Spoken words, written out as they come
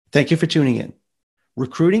Thank you for tuning in.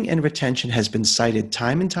 Recruiting and retention has been cited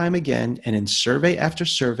time and time again and in survey after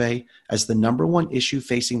survey as the number one issue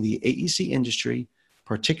facing the AEC industry,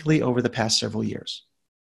 particularly over the past several years.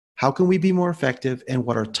 How can we be more effective, and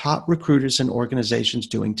what are top recruiters and organizations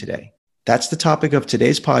doing today? That's the topic of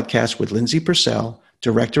today's podcast with Lindsay Purcell,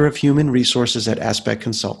 Director of Human Resources at Aspect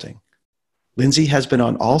Consulting. Lindsay has been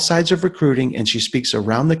on all sides of recruiting, and she speaks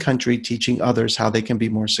around the country teaching others how they can be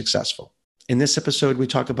more successful. In this episode, we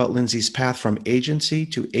talk about Lindsay's path from agency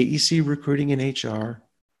to AEC recruiting and HR,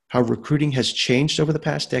 how recruiting has changed over the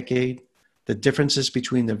past decade, the differences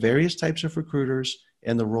between the various types of recruiters,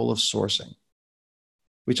 and the role of sourcing.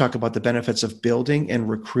 We talk about the benefits of building and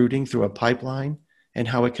recruiting through a pipeline and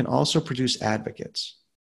how it can also produce advocates,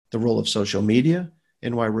 the role of social media,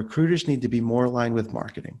 and why recruiters need to be more aligned with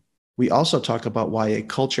marketing. We also talk about why a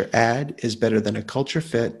culture ad is better than a culture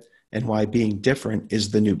fit and why being different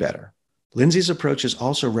is the new better. Lindsay's approach is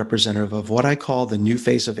also representative of what I call the new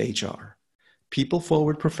face of HR,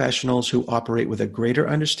 people-forward professionals who operate with a greater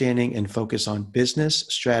understanding and focus on business,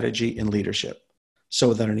 strategy, and leadership. So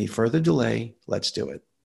without any further delay, let's do it.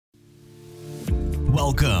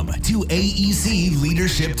 Welcome to AEC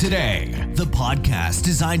Leadership Today, the podcast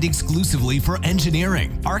designed exclusively for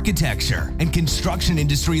engineering, architecture, and construction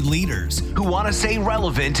industry leaders who want to stay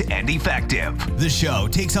relevant and effective. The show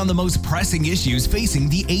takes on the most pressing issues facing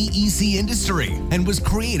the AEC industry and was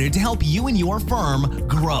created to help you and your firm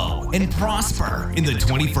grow and prosper in the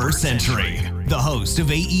 21st century. The host of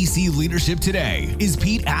AEC Leadership Today is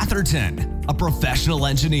Pete Atherton, a professional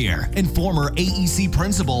engineer and former AEC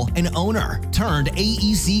principal and owner turned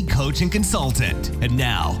AEC coach and consultant. And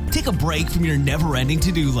now, take a break from your never-ending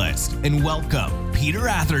to-do list and welcome Peter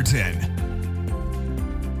Atherton.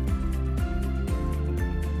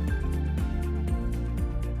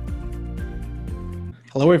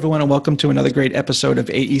 Hello, everyone, and welcome to another great episode of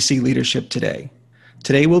AEC Leadership Today.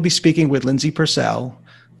 Today, we'll be speaking with Lindsay Purcell,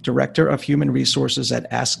 Director of Human Resources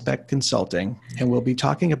at Aspect Consulting, and we'll be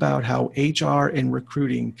talking about how HR and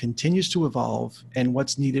recruiting continues to evolve and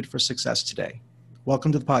what's needed for success today.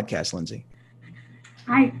 Welcome to the podcast, Lindsay.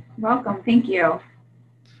 Hi, welcome. Thank you.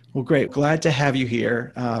 Well, great. Glad to have you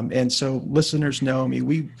here. And so listeners know me.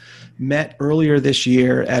 We met earlier this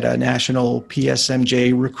year at a national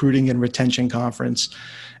PSMJ recruiting and retention conference,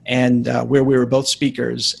 and where we were both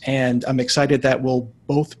speakers. And I'm excited that we'll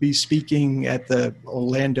both be speaking at the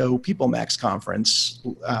Orlando PeopleMax conference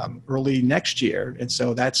early next year. And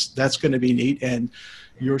so that's going to be neat. And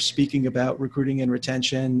you're speaking about recruiting and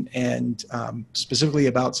retention, and specifically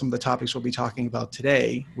about some of the topics we'll be talking about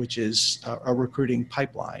today, which is a recruiting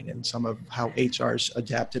pipeline and some of how HR's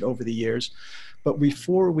adapted over the years. But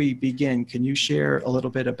before we begin, can you share a little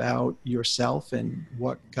bit about yourself and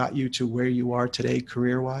what got you to where you are today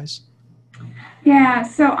career-wise? Yeah,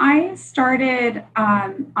 so I started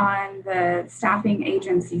on the staffing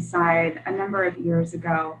agency side a number of years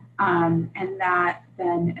ago, and that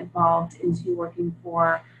then evolved into working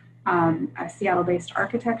for a Seattle-based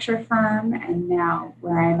architecture firm, and now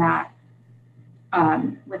where I'm at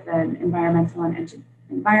with an environmental and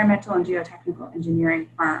geotechnical engineering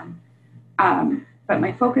firm. But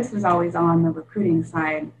my focus was always on the recruiting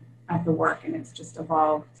side of the work, and it's just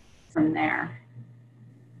evolved from there.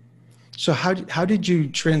 So how did you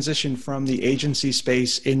transition from the agency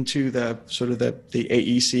space into the sort of the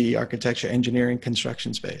AEC, architecture, engineering,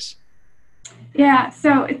 construction space? Yeah,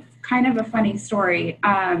 so it's kind of a funny story.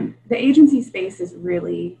 The agency space is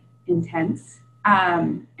really intense,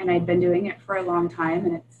 and I'd been doing it for a long time,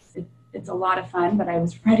 and it's a lot of fun, but I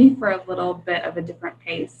was ready for a little bit of a different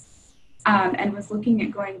pace. And was looking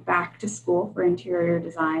at going back to school for interior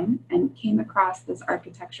design, and came across this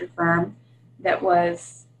architecture firm that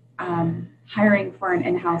was hiring for an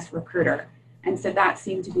in-house recruiter. And so that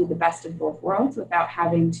seemed to be the best of both worlds without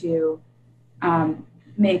having to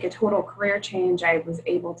make a total career change. I was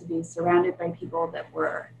able to be surrounded by people that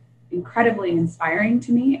were incredibly inspiring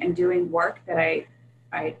to me and doing work that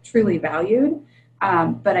I truly valued,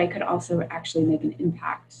 but I could also actually make an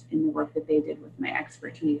impact in the work that they did with my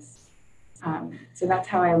expertise. So that's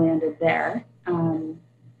how I landed there. And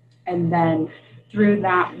then through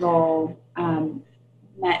that role,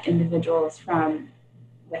 met individuals from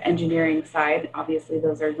the engineering side. Obviously,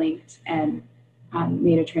 those are linked, and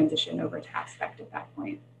made a transition over to Aspect at that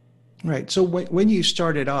point. Right. So when you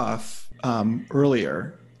started off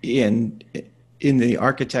earlier in the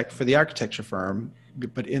architecture firm,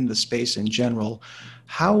 but in the space in general,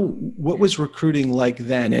 what was recruiting like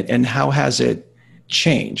then, and how has it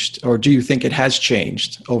changed, or do you think it has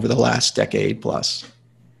changed over the last decade plus?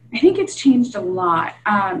 I think it's changed a lot.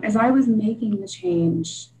 As I was making the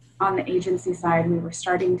change, on the agency side, we were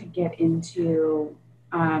starting to get into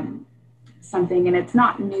something, and it's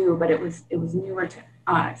not new, but it was newer to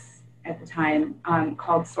us at the time,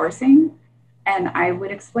 called sourcing. And I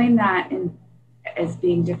would explain that as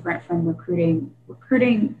being different from recruiting.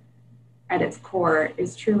 Recruiting at its core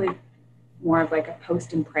is truly more of like a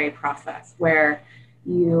post and pray process, where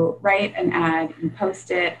you write an ad, you post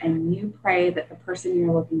it, and you pray that the person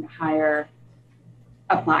you're looking to hire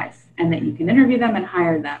applies and that you can interview them and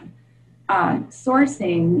hire them.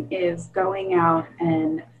 Sourcing is going out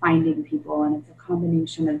and finding people, and it's a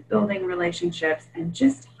combination of building relationships and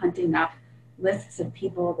just hunting up lists of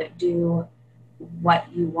people that do what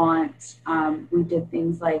you want. We did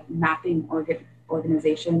things like mapping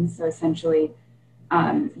organizations. So essentially,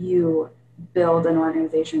 you build an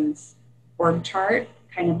organization's org chart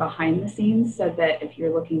kind of behind the scenes, so that if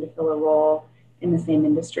you're looking to fill a role in the same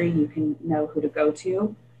industry, you can know who to go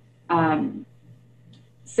to.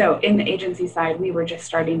 So in the agency side, we were just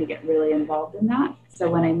starting to get really involved in that. So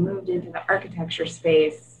when I moved into the architecture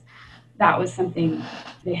space, that was something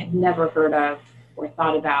they had never heard of or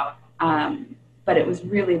thought about. But it was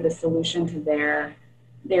really the solution to their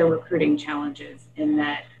recruiting challenges, in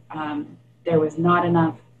that there was not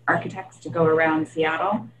enough architects to go around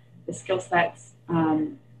Seattle. The skill sets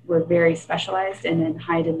were very specialized and in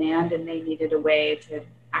high demand, and they needed a way to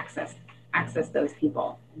access those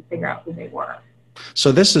people and figure out who they were.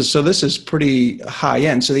 So this is pretty high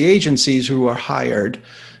end. So the agencies who are hired,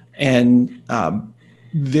 and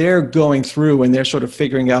they're going through and they're sort of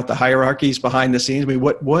figuring out the hierarchies behind the scenes. I mean,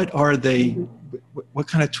 what are they? What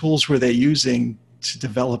kind of tools were they using to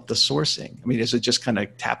develop the sourcing? I mean, is it just kind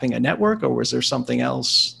of tapping a network, or was there something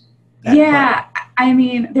else? Yeah, I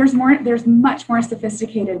mean, there's much more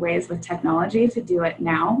sophisticated ways with technology to do it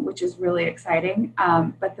now, which is really exciting.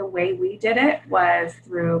 But the way we did it was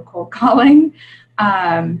through cold calling,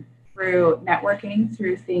 through networking,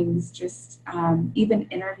 through things, just even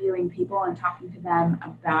interviewing people and talking to them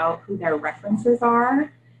about who their references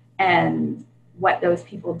are and what those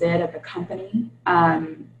people did at the company.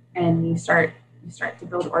 And you start to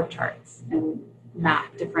build org charts and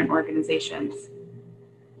map different organizations.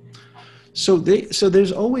 So there's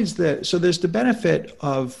the benefit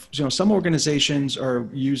of, some organizations are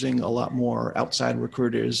using a lot more outside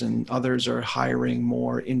recruiters, and others are hiring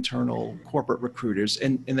more internal corporate recruiters.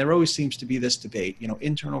 And there always seems to be this debate,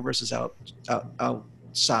 internal versus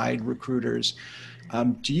outside recruiters.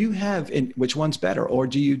 Do you have, which one's better, or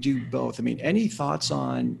do you do both? I mean, any thoughts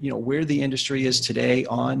on, where the industry is today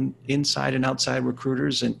on inside and outside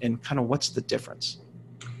recruiters, and kind of what's the difference?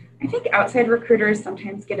 I think outside recruiters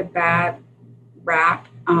sometimes get a bad rap,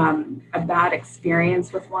 a bad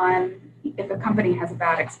experience with one. If a company has a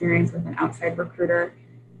bad experience with an outside recruiter,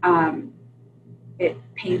 it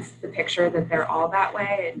paints the picture that they're all that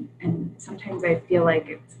way. And sometimes I feel like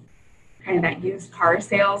it's kind of that used car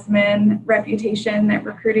salesman reputation that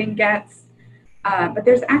recruiting gets. But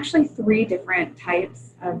there's actually 3 different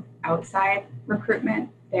types of outside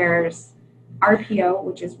recruitment. There's RPO,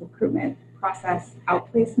 which is recruitment process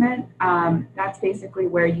outplacement. That's basically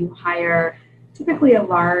where you hire typically a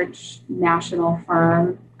large national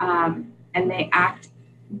firm, and they act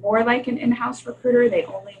more like an in-house recruiter. They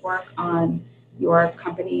only work on your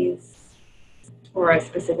company's or a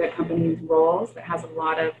specific company's roles that has a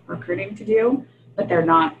lot of recruiting to do, but they're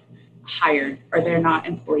not hired or they're not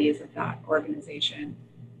employees of that organization.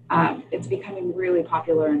 It's becoming really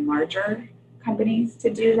popular in larger companies to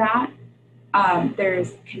do that.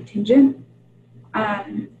 There's contingent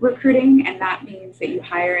recruiting, and that means that you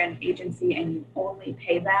hire an agency and you only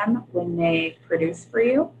pay them when they produce for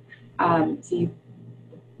you.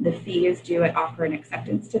 The fee is due at offer and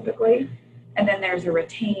acceptance typically. And then there's a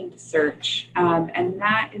retained search, and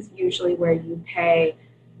that is usually where you pay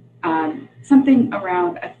something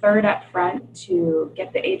around a third up front to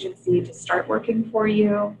get the agency to start working for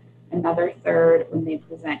you, another third when they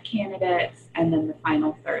present candidates, and then the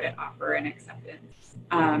final third at offer and acceptance.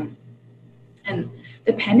 And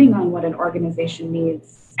depending on what an organization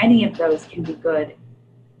needs, any of those can be good.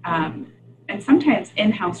 And sometimes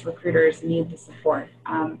in-house recruiters need the support.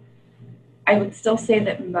 I would still say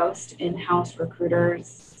that most in-house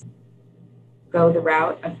recruiters go the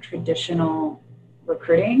route of traditional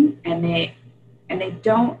recruiting, and they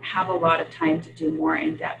don't have a lot of time to do more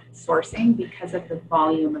in-depth sourcing because of the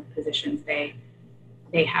volume of positions they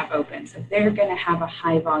have open. So if they're going to have a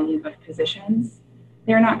high volume of positions,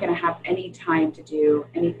 they're not going to have any time to do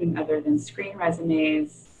anything other than screen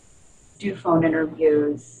resumes, do phone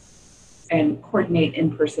interviews, and coordinate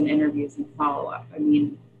in-person interviews and follow-up. I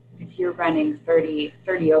mean, if you're running 30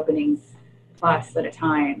 openings plus at a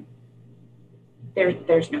time,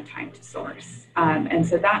 there's no time to source. And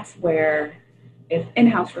so that's where, if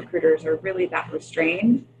in-house recruiters are really that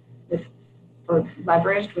restrained with or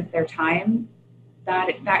leveraged with their time,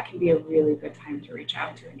 that can be a really good time to reach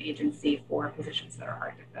out to an agency for positions that are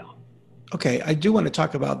hard to fill. Okay, I do want to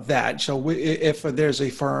talk about that. So if there's a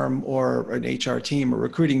firm or an HR team or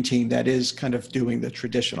recruiting team that is kind of doing the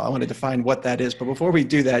traditional, I want to define what that is. But before we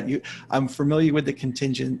do that, I'm familiar with the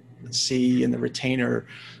contingency and the retainer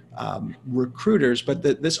recruiters, but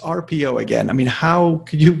this RPO again, I mean, how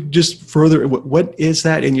could you just further, what is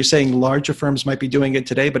that? And you're saying larger firms might be doing it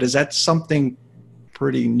today, but is that something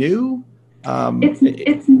pretty new?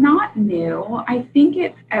 It's not new. I think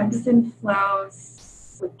it ebbs and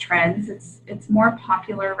flows with trends. It's more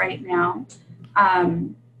popular right now.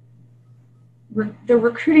 The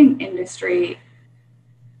recruiting industry,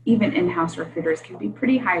 even in-house recruiters, can be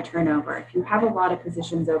pretty high turnover. If you have a lot of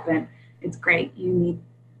positions open, it's great. You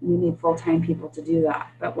need full-time people to do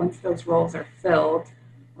that. But once those roles are filled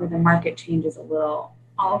or the market changes a little,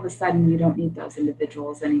 all of a sudden you don't need those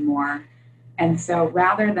individuals anymore. And so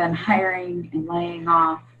rather than hiring and laying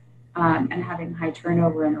off and having high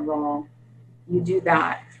turnover in a role, you do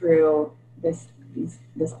that through this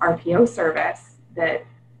RPO service that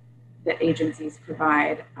agencies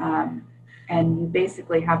provide. And you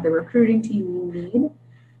basically have the recruiting team you need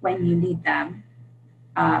when you need them.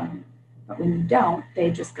 But when you don't, they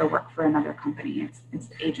just go work for another company. It's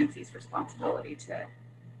the agency's responsibility to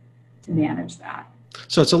manage that.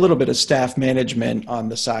 So it's a little bit of staff management on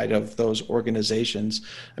the side of those organizations.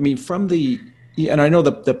 I mean, and I know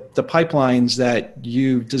the pipelines that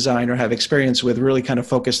you design or have experience with really kind of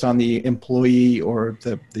focused on the employee or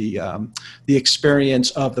the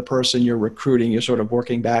experience of the person you're recruiting. You're sort of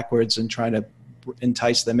working backwards and trying to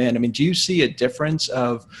entice them in. I mean, do you see a difference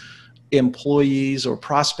of employees or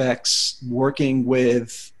prospects working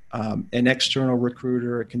with an external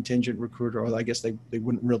recruiter, a contingent recruiter, or I guess they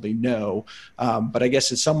wouldn't really know. But I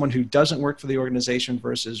guess it's someone who doesn't work for the organization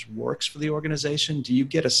versus works for the organization. Do you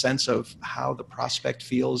get a sense of how the prospect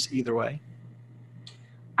feels either way?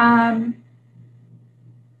 I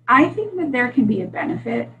think that there can be a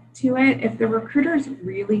benefit to it. If the recruiter is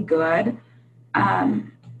really good,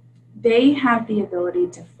 they have the ability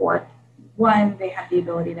to they have the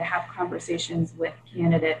ability to have conversations with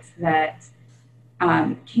candidates that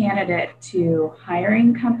candidate to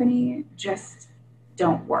hiring company just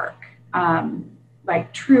don't work.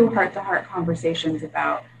 Like true heart-to-heart conversations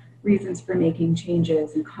about reasons for making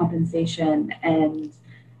changes and compensation and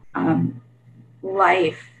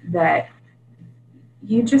life that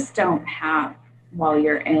you just don't have while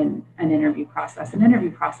you're in an interview process. An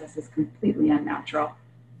interview process is completely unnatural.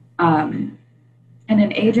 And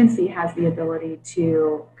an agency has the ability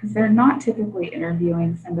to, because they're not typically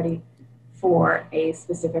interviewing somebody for a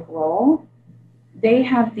specific role, they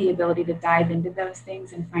have the ability to dive into those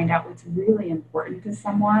things and find out what's really important to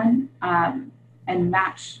someone and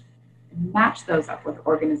match those up with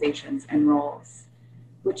organizations and roles,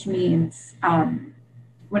 which means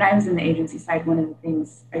when I was in the agency side, one of the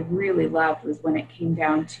things I really loved was when it came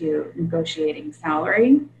down to negotiating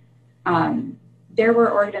salary. There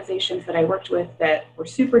were organizations that I worked with that were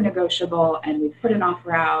super negotiable, and we put an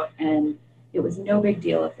offer out, and it was no big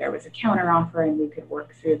deal if there was a counter offer and we could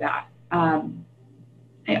work through that.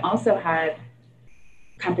 I also had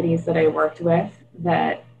companies that I worked with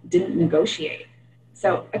that didn't negotiate.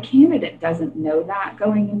 So a candidate doesn't know that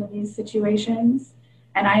going into these situations.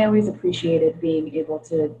 And I always appreciated being able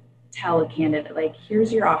to tell a candidate, like,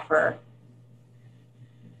 here's your offer.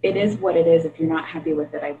 It is what it is. If you're not happy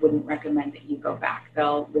with it, I wouldn't recommend that you go back.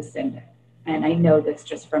 They'll rescind it. And I know this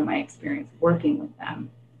just from my experience working with them.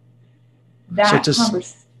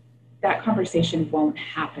 That conversation won't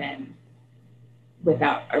happen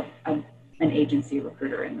without an agency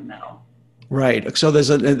recruiter in the middle. Right. So there's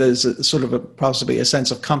a sort of possibly a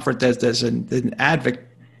sense of comfort that there's an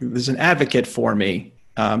advocate for me,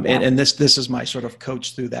 and this is my sort of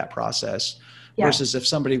coach through that process. Yeah. Versus if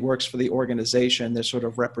somebody works for the organization, they're sort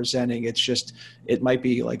of representing. It might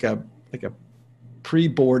be like a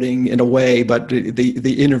pre-boarding in a way, but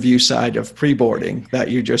the interview side of pre-boarding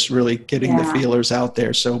that you're just really getting the feelers out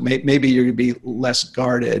there. So maybe you're going to be less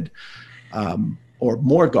guarded or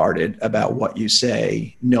more guarded about what you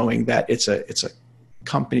say, knowing that it's a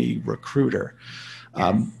company recruiter.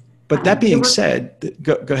 Yes. But that being said,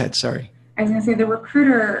 go ahead. Sorry. I was going to say the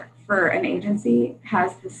recruiter for an agency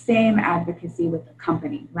has the same advocacy with the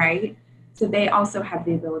company, right? So they also have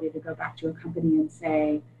the ability to go back to a company and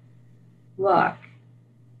say, look,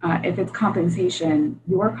 if it's compensation,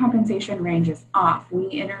 your compensation range is off. We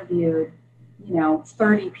interviewed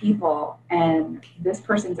 30 people and this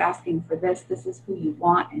person's asking for this is who you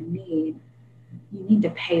want and need, you need to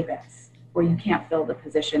pay this or you can't fill the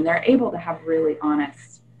position. They're able to have really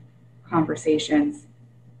honest conversations.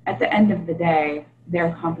 At the end of the day,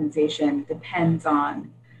 their compensation depends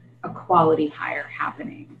on a quality hire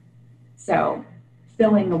happening. So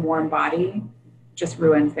filling a warm body just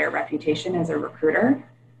ruins their reputation as a recruiter,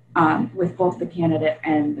 with both the candidate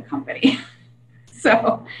and the company.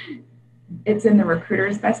 So it's in the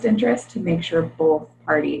recruiter's best interest to make sure both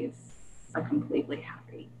parties are completely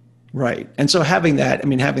happy. Right. And so having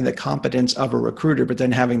the competence of a recruiter, but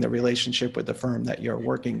then having the relationship with the firm that you're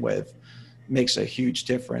working with makes a huge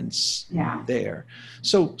difference there.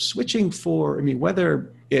 So switching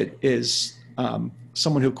whether it is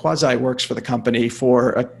someone who quasi works for the company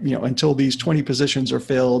for until these 20 positions are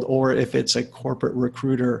filled, or if it's a corporate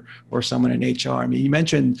recruiter or someone in HR. You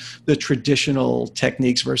mentioned the traditional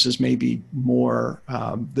techniques versus maybe more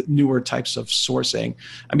the newer types of sourcing.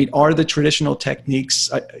 Are the traditional techniques?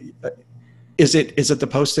 Is it the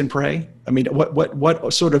post and pray?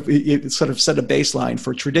 What sort of set a baseline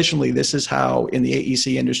for traditionally? This is how in the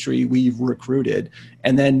AEC industry we've recruited,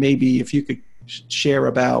 and then maybe if you could share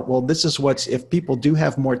about, this is if people do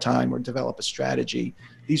have more time or develop a strategy,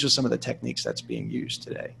 these are some of the techniques that's being used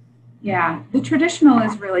today. Yeah, the traditional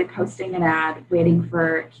is really posting an ad, waiting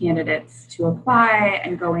for candidates to apply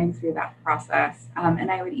and going through that process. And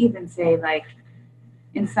I would even say,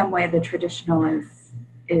 in some way, the traditional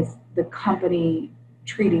is the company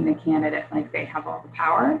treating the candidate like they have all the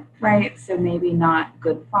power, right? So maybe not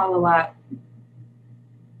good follow-up,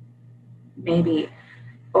 maybe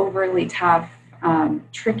overly tough,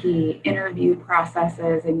 tricky interview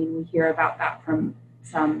processes. We hear about that from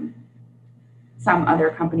some other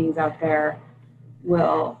companies out there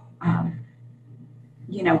will,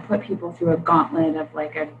 put people through a gauntlet of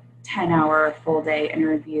a 10-hour full day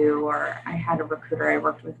interview. Or I had a recruiter I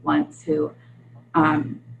worked with once who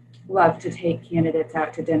loved to take candidates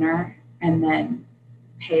out to dinner and then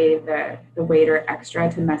pay the waiter extra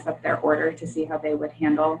to mess up their order to see how they would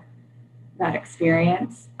handle that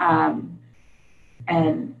experience.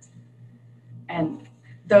 And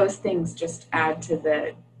those things just add to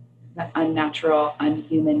the unnatural,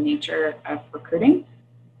 unhuman nature of recruiting.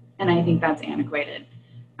 And I think that's antiquated.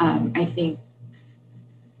 I think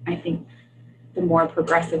the more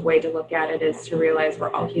progressive way to look at it is to realize we're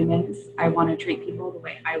all humans. I want to treat people the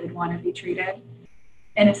way I would want to be treated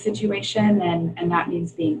in a situation. And that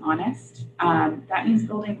means being honest. That means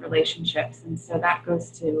building relationships. And so that goes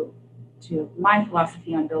to my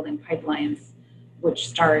philosophy on building pipelines, which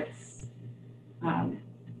starts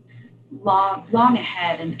long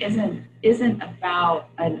ahead and isn't about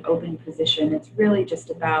an open position. It's really just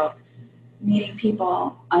about meeting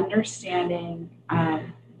people, understanding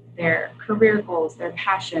their career goals, their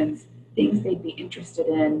passions, things they'd be interested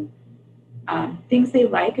in, things they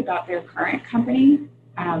like about their current company.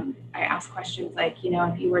 I ask questions like,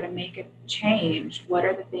 if you were to make a change, what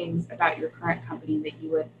are the things about your current company that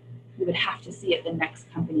you would have to see at the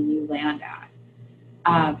next company you land at?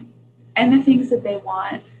 And the things that they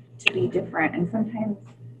want to be different. And sometimes,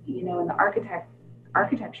 in the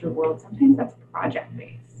architecture world, sometimes that's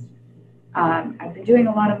project-based. I've been doing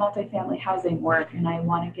a lot of multifamily housing work, and I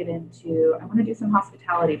want to do some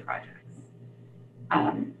hospitality projects.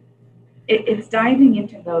 It's diving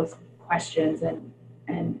into those questions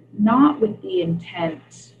and not with the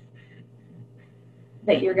intent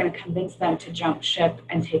that you're going to convince them to jump ship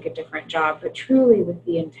and take a different job, but truly with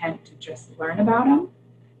the intent to just learn about them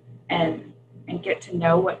and get to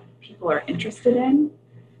know what people are interested in.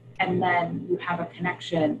 And then you have a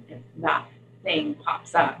connection if that thing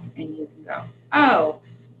pops up and you can go, oh,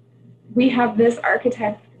 we have this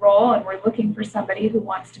architect role and we're looking for somebody who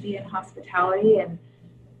wants to be in hospitality,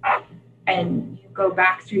 and you go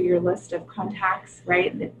back through your list of contacts,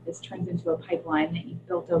 right? This turns into a pipeline that you've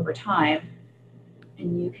built over time.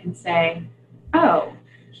 And you can say, oh,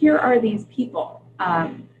 here are these people.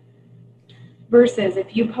 Versus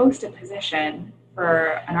if you post a position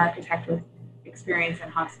for an architect with experience in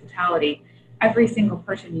hospitality, every single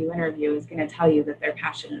person you interview is going to tell you that they're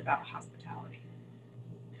passionate about hospitality,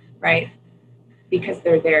 right? Because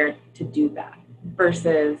they're there to do that.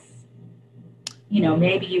 Versus,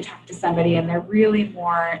 maybe you talk to somebody and they're really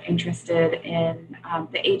more interested in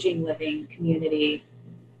the aging living community.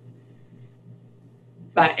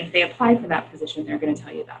 But if they apply for that position, they're going to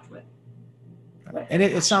tell you that's what and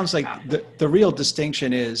it sounds like the real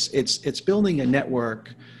distinction is it's building a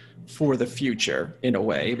network for the future in a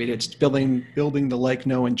way. It's building the like,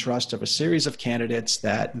 know, and trust of a series of candidates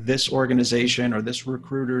that this organization or this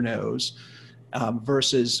recruiter knows.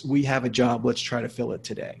 versus we have a job, let's try to fill it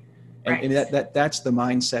today. And that's the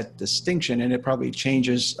mindset distinction, and it probably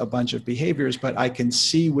changes a bunch of behaviors, but I can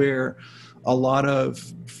see where a lot of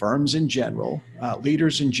firms in general,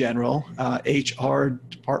 leaders in general, HR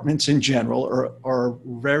departments in general are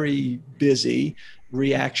very busy,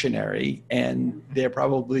 reactionary, and they're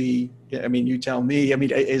probably, I mean, you tell me, I mean,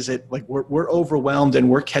 is it like we're overwhelmed and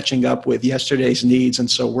we're catching up with yesterday's needs, and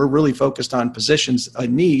so we're really focused on positions, a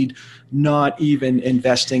need, not even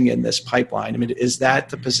investing in this pipeline? I mean, is that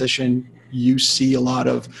the position you see a lot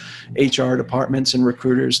of HR departments and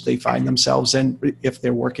recruiters, they find themselves in if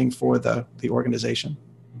they're working for the organization?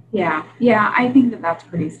 Yeah, I think that's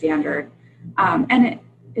pretty standard. And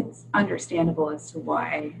it's understandable as to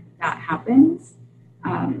why that happens.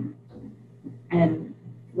 And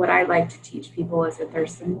what I like to teach people is that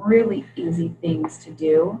there's some really easy things to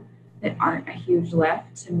do that aren't a huge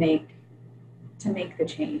lift to make the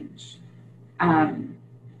change.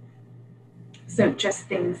 So just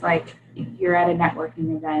things like you're at a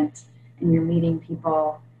networking event and you're meeting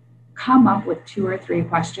people, come up with 2 or 3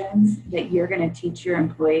 questions that you're going to teach your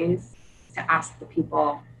employees to ask the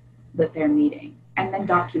people that they're meeting, and then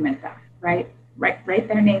document them, right? Write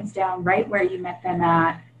their names down, write where you met them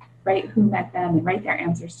at, write who met them, and write their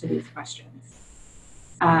answers to these questions.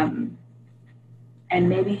 And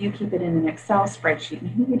maybe you keep it in an Excel spreadsheet.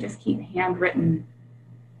 Maybe you just keep handwritten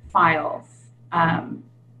files.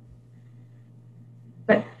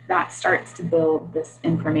 But that starts to build this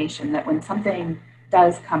information that when something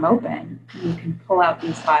does come open, you can pull out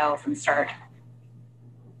these files and start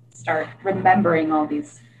remembering all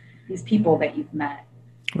these people that you've met.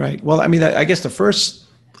 Right. Well, I mean, I guess the first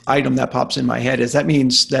item that pops in my head is that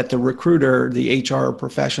means that the recruiter, the HR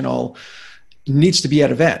professional, needs to be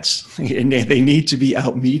at events and they need to be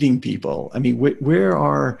out meeting people. I mean, where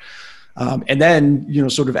are, and then,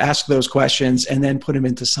 sort of ask those questions and then put them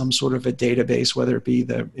into some sort of a database, whether it be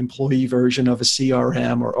the employee version of a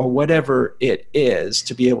CRM or whatever it is,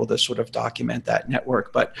 to be able to sort of document that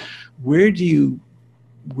network. But where do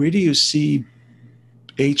you see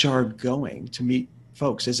HR going to meet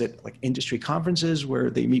folks? Is it like industry conferences where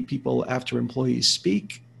they meet people after employees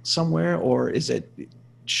speak somewhere, or is it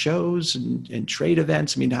shows and trade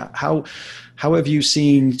events? I mean, how have you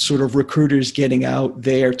seen sort of recruiters getting out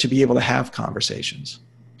there to be able to have conversations?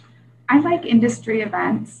 I like industry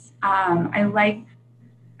events. I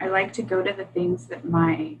like to go to the things that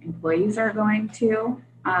my employees are going to.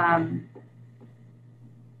 I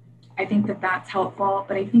think that's helpful,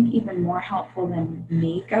 but I think even more helpful than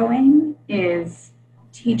me going is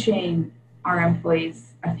teaching our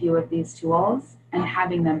employees a few of these tools and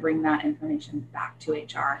having them bring that information back to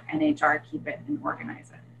HR, and HR keep it and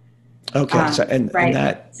organize it. Okay.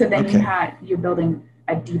 Right. So then you're building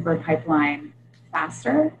a deeper pipeline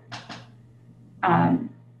faster. And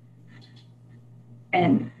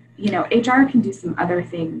HR can do some other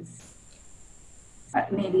things,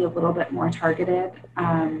 maybe a little bit more targeted,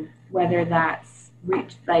 whether that's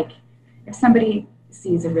if somebody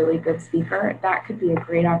sees a really good speaker, that could be a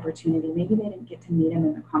great opportunity. Maybe they didn't get to meet him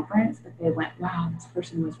in the conference, but they went, wow, this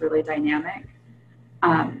person was really dynamic.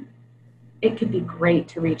 It could be great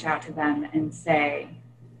to reach out to them and say,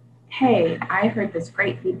 hey, I heard this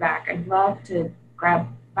great feedback. I'd love to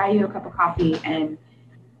buy you a cup of coffee and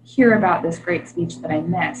hear about this great speech that I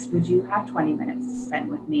missed. Would you have 20 minutes to spend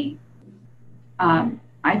with me?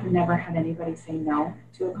 I've never had anybody say no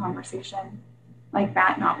to a conversation like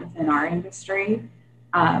that, not within our industry.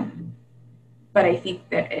 But I think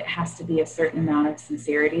that it has to be a certain amount of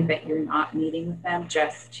sincerity, that you're not meeting with them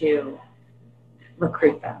just to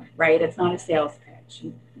recruit them, right? It's not a sales pitch.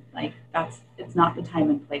 It's not the time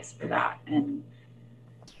and place for that. And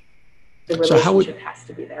the relationship has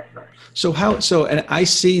to be there first. And I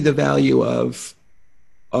see the value of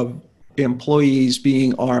employees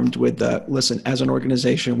being armed with listen, as an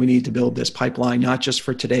organization, we need to build this pipeline, not just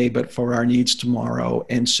for today, but for our needs tomorrow.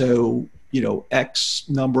 And so, X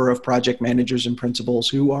number of project managers and principals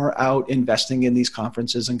who are out investing in these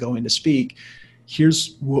conferences and going to speak,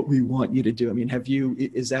 here's what we want you to do. I mean,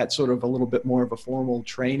 is that sort of a little bit more of a formal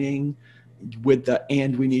training with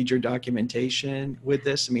and we need your documentation with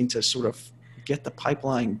this? I mean, to sort of get the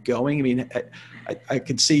pipeline going. I mean, I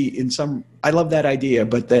could see I love that idea,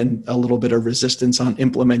 but then a little bit of resistance on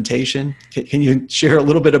implementation. Can you share a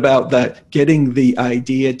little bit about getting the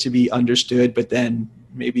idea to be understood, but then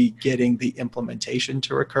maybe getting the implementation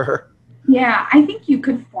to occur? Yeah, I think you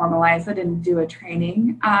could formalize it and do a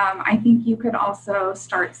training. I think you could also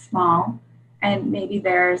start small, and maybe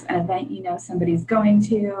there's an event somebody's going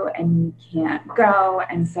to and you can't go,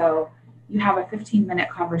 and so you have a 15-minute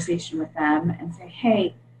conversation with them and say,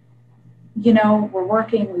 hey, we're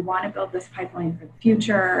working, we want to build this pipeline for the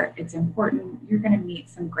future. It's important. You're going to meet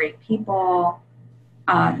some great people.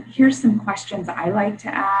 Here's some questions I like to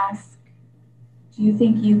ask. Do you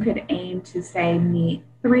think you could aim to, say, meet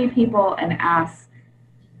 3 people and ask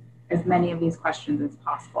as many of these questions as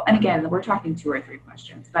possible? And again, we're talking 2 or 3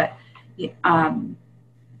 questions, but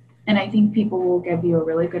and I think people will give you a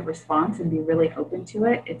really good response and be really open to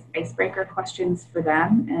it. It's icebreaker questions for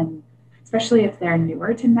them. And especially if they're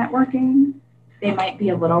newer to networking, they might be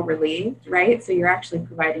a little relieved, right? So you're actually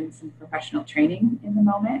providing some professional training in the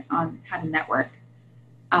moment on how to network.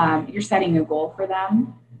 You're setting a goal for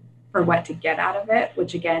them for what to get out of it,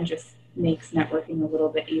 which again, just makes networking a little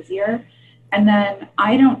bit easier. And then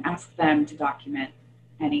I don't ask them to document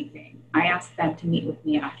anything. I ask them to meet with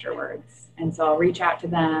me afterwards. And so I'll reach out to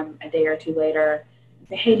them a day or 2 later and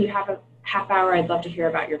say, hey, do you have a half hour? I'd love to hear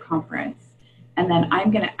about your conference. And then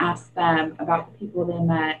I'm going to ask them about the people they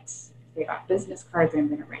met. If they got business cards, I'm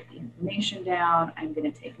going to write the information down. I'm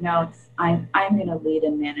going to take notes. I'm going to lead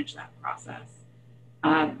and manage that process.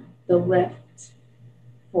 The lift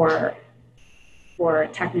for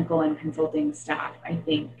technical and consulting staff, I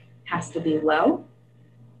think, has to be low,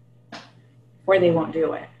 or they won't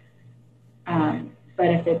do it. But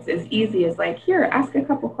if it's as easy as like, here, ask a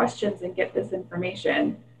couple questions and get this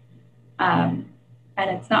information. And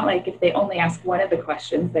it's not like if they only ask one of the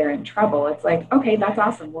questions, they're in trouble. It's like, okay, that's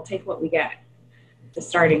awesome. We'll take what we get, the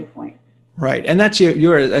starting point. Right. And that's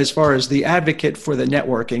your as far as the advocate for the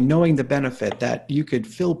networking, knowing the benefit that you could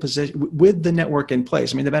fill position with the network in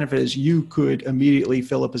place. I mean, the benefit is you could immediately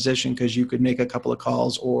fill a position because you could make a couple of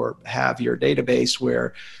calls or have your database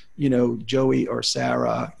where, Joey or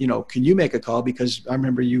Sarah, can you make a call? Because I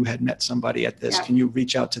remember you had met somebody at this. Yeah. Can you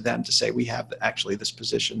reach out to them to say, we have actually this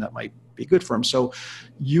position that might be good for them? So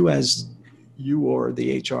you or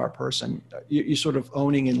the HR person, you're sort of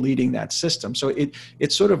owning and leading that system. So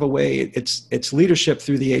it's sort of a way, it's leadership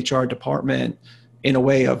through the HR department in a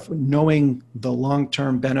way of knowing the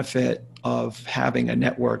long-term benefit of having a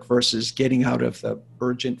network versus getting out of the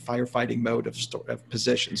urgent firefighting mode of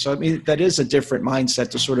position. So I mean, that is a different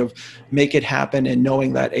mindset to sort of make it happen, and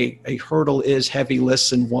knowing that a hurdle is heavy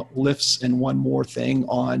lifts and one more thing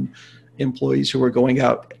on employees who are going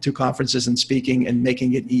out to conferences and speaking and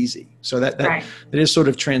making it easy. So that is sort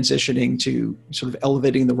of transitioning to sort of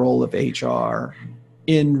elevating the role of HR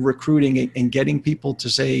in recruiting and getting people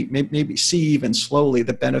to say, maybe see even slowly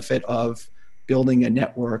the benefit of building a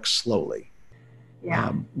network slowly.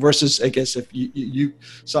 Yeah. Versus, I guess, if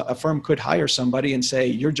so a firm could hire somebody and say,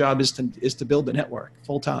 your job is to build a network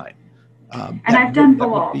full time. And I've done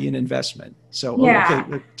both. That would be an investment. So, yeah.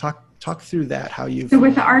 Okay, talk through that, how you've... So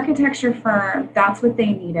with the architecture firm, that's what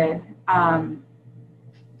they needed. They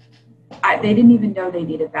didn't even know they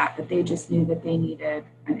needed that, but they just knew that they needed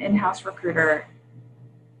an in-house recruiter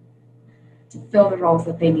to fill the roles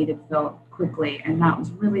that they needed filled quickly. And that was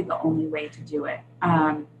really the only way to do it.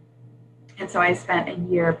 And so I spent a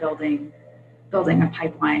year building a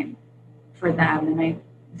pipeline for them. And I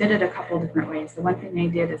did it a couple different ways. The one thing I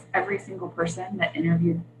did is every single person that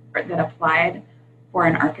interviewed or that applied for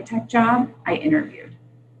an architect job, I interviewed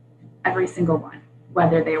every single one,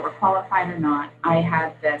 whether they were qualified or not. I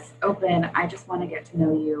had this open, I just want to get to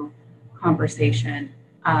know you conversation.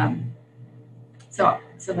 So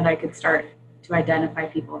that I could start to identify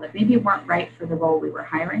people that maybe weren't right for the role we were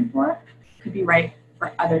hiring for, could be right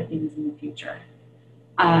for other things in the future.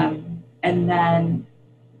 And then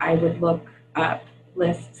I would look up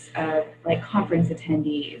lists of like conference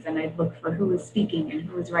attendees, and I'd look for who was speaking and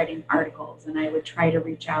who was writing articles, and I would try to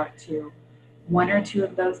reach out to 1 or 2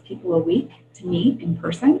 of those people a week to meet in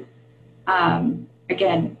person.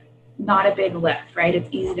 Again, not a big lift, right? It's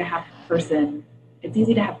easy to have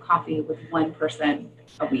coffee with one person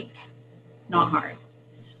a week, not hard.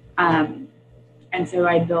 And so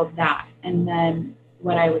I'd build that. And then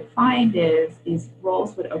what I would find is these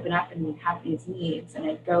roles would open up and we'd have these needs, and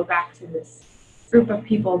I'd go back to this group of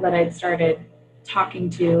people that I'd started talking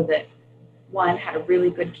to that one had a really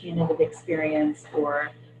good candidate experience,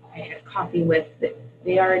 or I had coffee with, that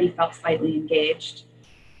they already felt slightly engaged.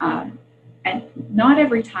 And not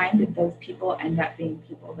every time did those people end up being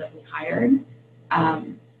people that we hired.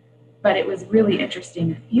 But it was really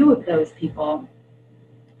interesting. A few of those people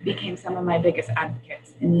became some of my biggest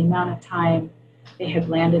advocates in the amount of time they had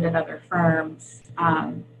landed at other firms.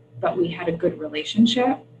 But we had a good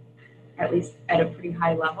relationship, at least at a pretty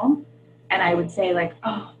high level. And I would say like,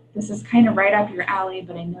 oh, this is kind of right up your alley,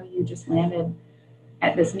 but I know you just landed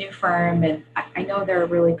at this new firm, and I know they're a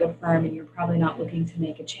really good firm, and you're probably not looking to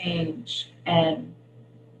make a change. And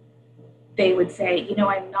they would say,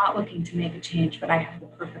 I'm not looking to make a change, but I have the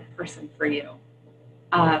perfect person for you.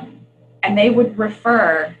 And they would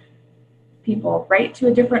refer people right to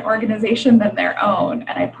a different organization than their own.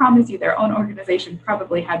 And I promise you, their own organization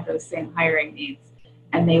probably had those same hiring needs.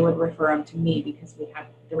 And they would refer them to me because we had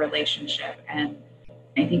the relationship. And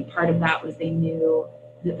I think part of that was they knew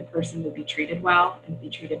that the person would be treated well and be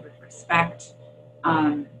treated with respect.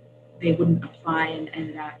 They wouldn't apply and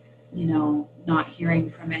ended up, not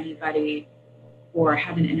hearing from anybody, or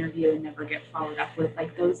have an interview and never get followed up with.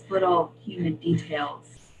 Like, those little human details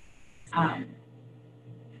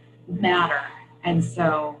matter. And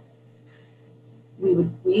so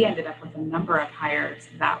we ended up with a number of hires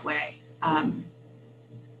that way.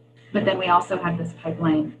 But then we also had this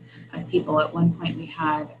pipeline of people. At one point, we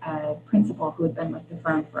had a principal who had been with the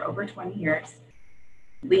firm for over 20 years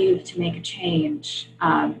leave to make a change.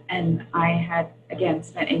 And I had, again,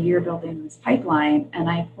 spent a year building this pipeline, and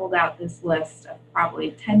I pulled out this list of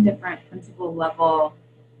probably 10 different principal level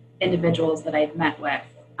individuals that I'd met with.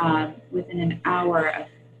 Within an hour of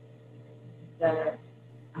the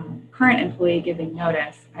current employee giving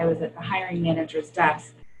notice, I was at the hiring manager's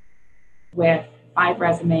desk with 5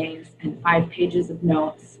 resumes and 5 pages of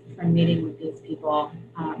notes from meeting with these people.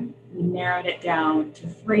 We narrowed it down to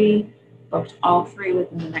 3, booked all 3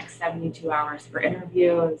 within the next 72 hours for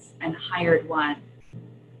interviews, and hired one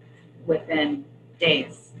within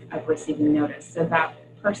days of receiving notice. So that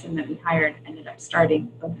person that we hired ended up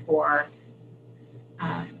starting before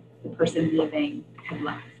the person leaving had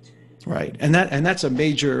left. Right. And that's a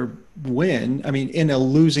major win. I mean, in a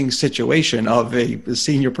losing situation of a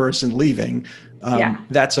senior person leaving,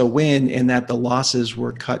 that's a win in that the losses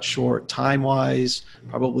were cut short time-wise,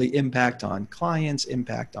 probably impact on clients,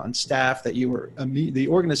 impact on staff, that the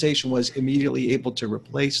organization was immediately able to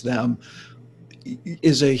replace them,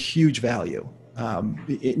 is a huge value. Assuming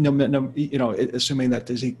that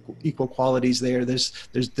there's equal qualities there,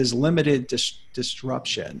 there's limited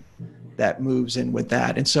disruption that moves in with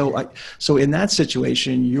that. And so in that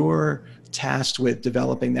situation, you're tasked with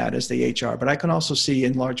developing that as the HR. But I can also see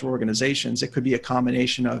in large organizations, it could be a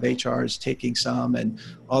combination of HRs taking some and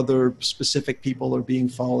other specific people are being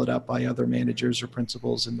followed up by other managers or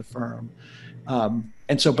principals in the firm.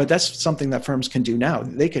 But that's something that firms can do now.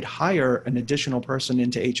 They could hire an additional person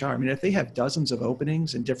into HR. I mean, if they have dozens of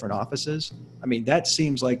openings in different offices, I mean, that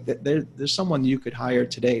seems like there's someone you could hire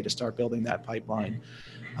today to start building that pipeline.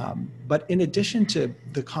 But in addition to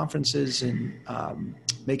the conferences and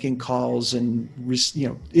making calls and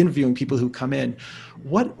interviewing people who come in,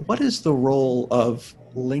 what is the role of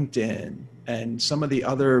LinkedIn and some of the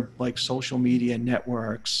other like social media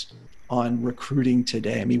networks on recruiting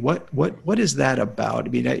today? I mean, what is that about? I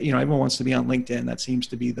mean, everyone wants to be on LinkedIn. That seems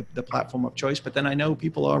to be the platform of choice. But then I know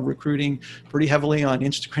people are recruiting pretty heavily on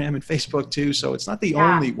Instagram and Facebook too. So it's not the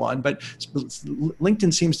only one, but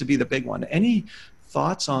LinkedIn seems to be the big one. Any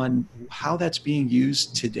thoughts on how that's being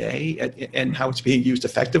used today and how it's being used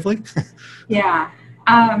effectively?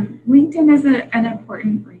 LinkedIn is an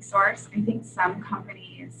important resource. I think some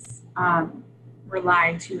companies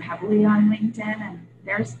rely too heavily on LinkedIn, and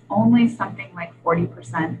there's only something like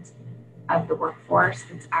 40% of the workforce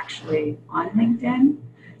that's actually on LinkedIn.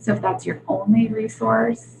 So if that's your only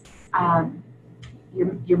resource,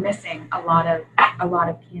 you're missing a lot of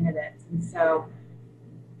candidates. And so,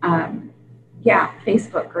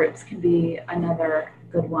 Facebook groups can be another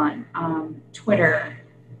good one. Twitter,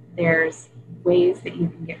 there's ways that you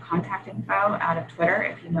can get contact info out of Twitter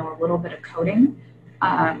if you know a little bit of coding.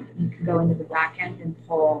 You can go into the back end and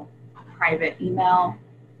pull private email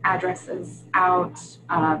addresses out.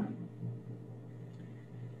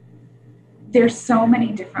 There's so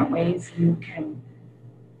many different ways you can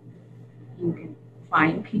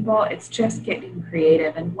find people. It's just getting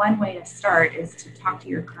creative. And one way to start is to talk to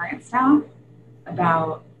your current staff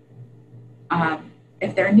about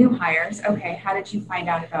if they're new hires, okay, how did you find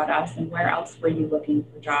out about us and where else were you looking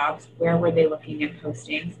for jobs? Where were they looking at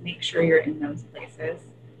postings? Make sure you're in those places.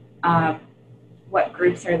 What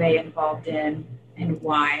groups are they involved in and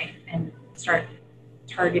why? And start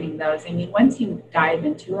targeting those. I mean, once you dive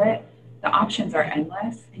into it, the options are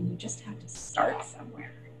endless and you just have to start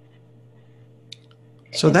somewhere.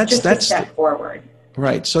 So that's a step forward.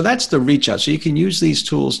 Right. So that's the reach out. So you can use these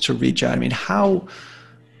tools to reach out. I mean, how,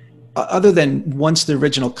 other than once the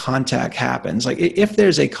original contact happens, like if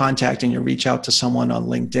there's a contact and you reach out to someone on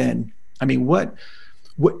LinkedIn, I mean, what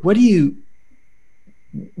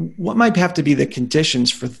might have to be the conditions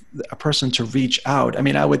for a person to reach out? I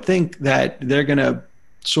mean, I would think that they're going to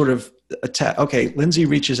sort of okay, Lindsay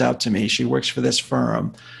reaches out to me. She works for this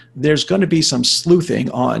firm. There's going to be some sleuthing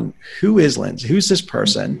on who is Lindsay, who's this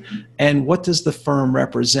person, and what does the firm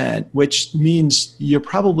represent, which means you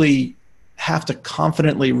probably have to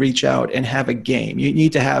confidently reach out and have a game. You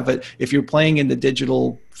need to have it, if you're playing in the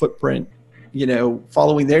digital footprint,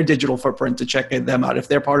 following their digital footprint to check them out. If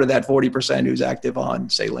they're part of that 40% who's active on,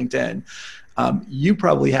 say, LinkedIn, you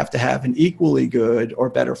probably have to have an equally good or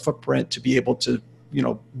better footprint to be able to,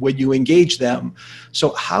 when you engage them.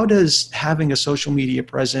 So how does having a social media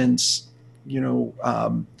presence,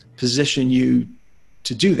 position you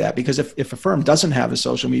to do that? Because if a firm doesn't have a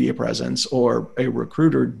social media presence, or a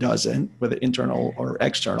recruiter doesn't, whether internal or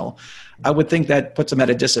external, I would think that puts them at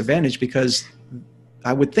a disadvantage, because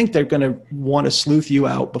I would think they're going to want to sleuth you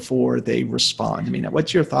out before they respond. I mean,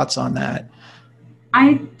 what's your thoughts on that?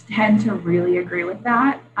 I tend to really agree with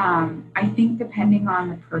that. I think depending on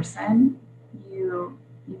the person, you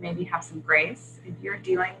maybe have some grace. If you're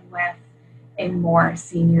dealing with a more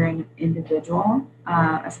senior individual,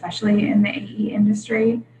 especially in the AE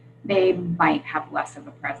industry, they might have less of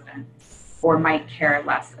a presence, or might care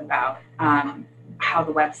less about how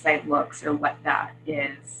the website looks or what that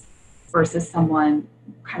is, versus someone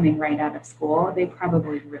coming right out of school. They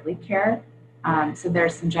probably really care. So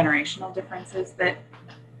there's some generational differences that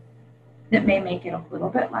may make it a little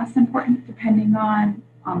bit less important depending on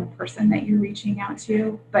the person that you're reaching out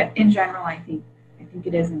to. But in general, I think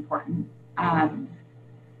it is important. And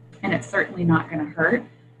it's certainly not going to hurt.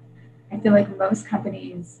 I feel like most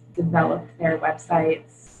companies develop their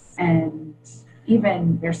websites and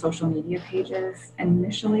even their social media pages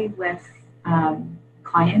initially with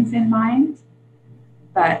clients in mind.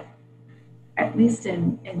 But at least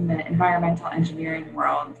in the environmental engineering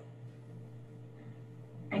world,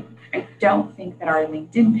 I don't think that our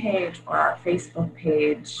LinkedIn page or our Facebook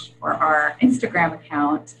page or our Instagram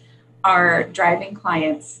account are driving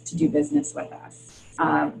clients to do business with us.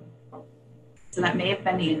 So that may have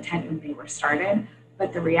been the intent when they were started,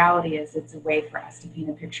 but the reality is it's a way for us to paint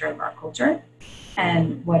a picture of our culture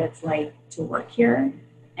and what it's like to work here.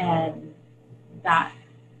 And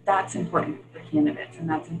that's important for candidates, and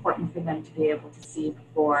that's important for them to be able to see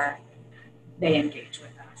before they engage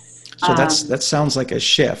with us. So that sounds like a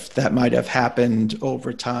shift that might have happened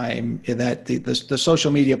over time, in that the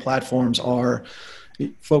social media platforms are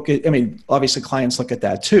focused. I mean, obviously clients look at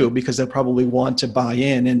that too, because they probably want to buy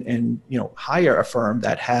in and hire a firm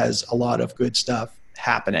that has a lot of good stuff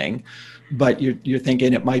happening. But you're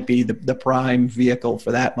thinking it might be the prime vehicle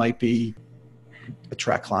for that might be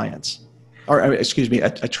attract clients. Or excuse me,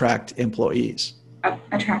 attract employees.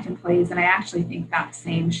 Attract employees. And I actually think that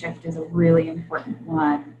same shift is a really important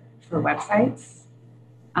one for websites.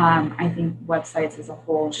 I think websites as a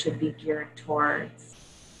whole should be geared towards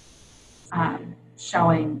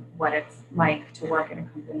showing what it's like to work in a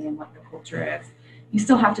company and what the culture is. You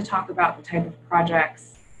still have to talk about the type of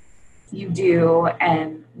projects you do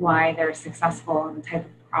and why they're successful and the type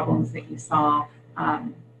of problems that you solve.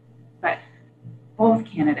 But both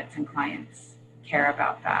candidates and clients care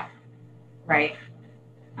about that, right?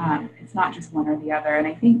 It's not just one or the other. And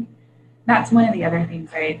I think that's one of the other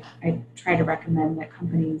things I try to recommend that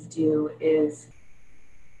companies do is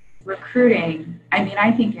recruiting. I mean,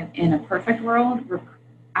 I think in a perfect world,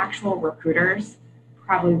 actual recruiters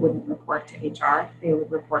probably wouldn't report to HR. They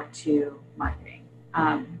would report to marketing,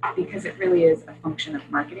 because it really is a function of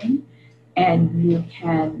marketing. And you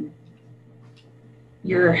can,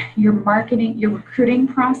 your marketing, your recruiting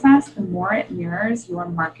process, the more it mirrors your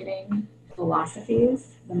marketing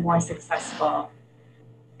philosophies, the more successful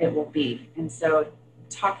it will be. And so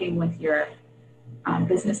talking with your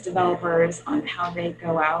business developers on how they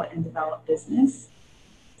go out and develop business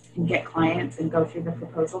and get clients and go through the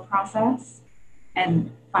proposal process,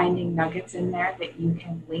 and finding nuggets in there that you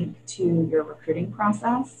can link to your recruiting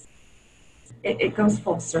process, it goes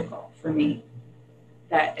full circle for me.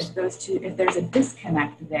 That if there's a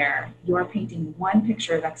disconnect there, you're painting one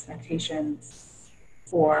picture of expectations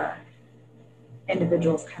for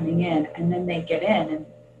individuals coming in, and then they get in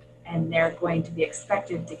and they're going to be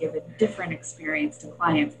expected to give a different experience to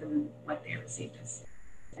clients than what they received as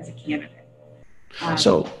a candidate.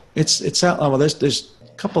 So there's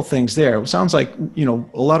a couple things there. It sounds like,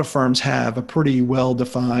 a lot of firms have a pretty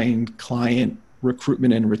well-defined client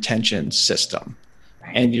recruitment and retention system.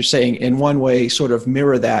 Right. And you're saying in one way, sort of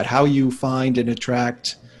mirror that, how you find and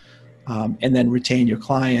attract and then retain your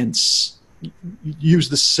clients, use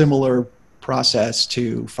the similar process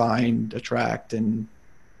to find, attract, and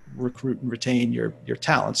recruit and retain your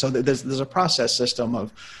talent. So there's a process system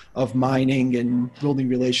of mining and building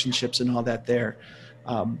relationships and all that there.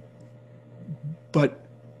 But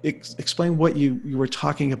explain what you were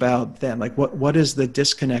talking about then? Like what is the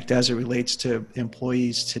disconnect as it relates to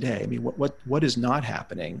employees today? I mean, what is not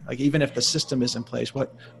happening? Like even if the system is in place,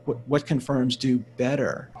 what can firms do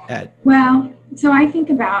better at? Well, so I think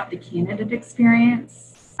about the candidate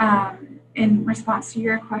experience in response to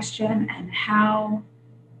your question, and how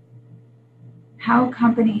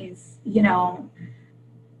companies,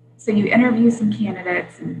 so you interview some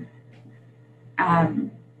candidates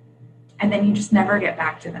and then you just never get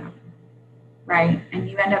back to them, right? And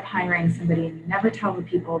you end up hiring somebody and you never tell the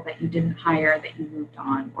people that you didn't hire that you moved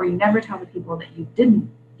on, or you never tell the people that you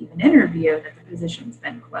didn't even interview that the position's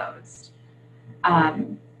been closed.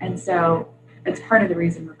 And so it's part of the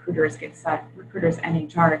reason recruiters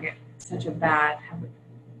and HR get such a bad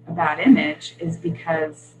image, is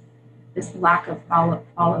because this lack of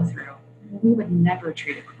follow through. We would never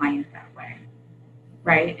treat a client that way,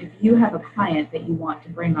 right? If you have a client that you want to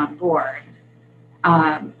bring on board,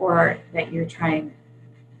 or that you're trying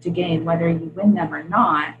to gain, whether you win them or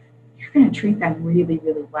not, you're going to treat them really,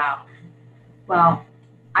 really well. Well,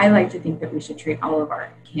 I like to think that we should treat all of our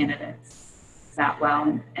candidates that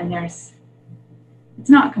well, and it's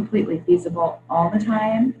not completely feasible all the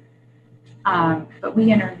time, but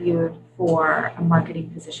we interviewed for a marketing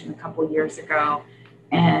position a couple years ago,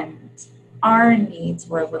 and our needs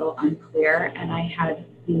were a little unclear, and I had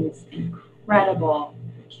these incredible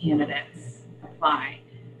candidates apply.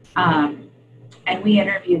 And we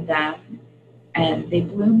interviewed them, and they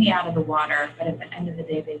blew me out of the water, but at the end of the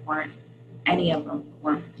day, any of them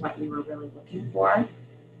weren't what we were really looking for.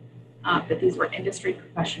 But these were industry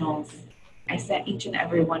professionals. I sent each and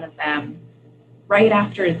every one of them, right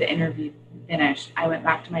after the interview finished, I went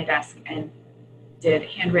back to my desk and did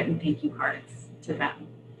handwritten thank you cards to them.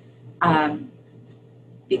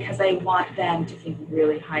 Because I want them to think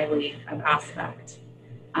really highly of Aspect.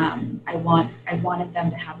 I wanted them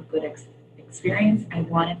to have a good experience. I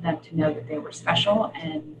wanted them to know that they were special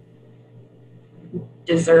and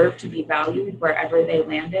deserved to be valued wherever they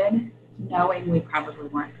landed, knowing we probably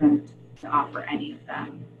weren't going to offer any of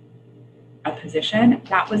them a position.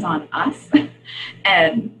 That was on us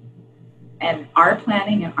and our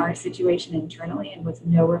planning and our situation internally, and was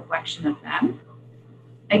no reflection of them.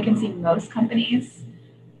 I can see most companies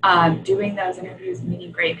doing those interviews,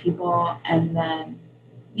 meeting great people, and then,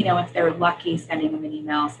 if they're lucky, sending them an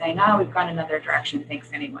email saying, "Oh, we've gone another direction, thanks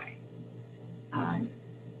anyway."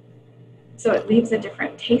 So it leaves a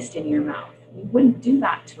different taste in your mouth. You wouldn't do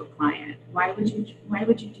that to a client. Why would you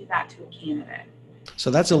do that to a candidate?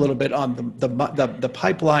 So that's a little bit on the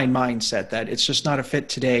pipeline mindset, that it's just not a fit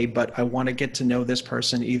today, but I want to get to know this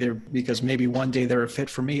person, either because maybe one day they're a fit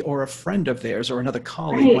for me, or a friend of theirs or another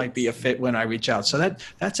colleague might be a fit when I reach out. So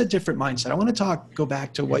that's a different mindset. I want to go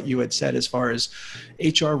back to what you had said as far as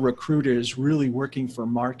HR recruiters really working for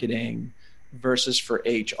marketing versus for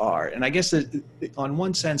HR. And I guess that on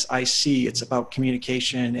one sense, I see it's about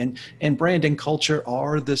communication, and brand and culture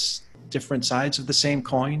are this different sides of the same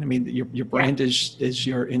coin. I mean, your brand is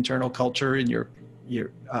your internal culture, and your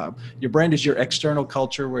brand is your external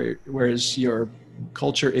culture, whereas your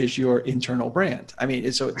culture is your internal brand. I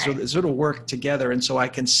mean, so it sort of work together. And so I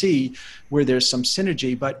can see where there's some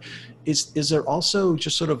synergy, but is there also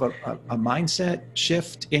just sort of a mindset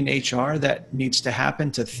shift in HR that needs to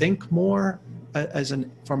happen to think more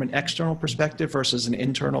from an external perspective versus an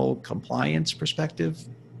internal compliance perspective?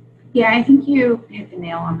 Yeah, I think you hit the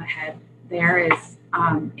nail on the head. There is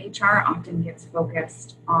HR often gets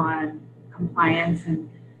focused on compliance, and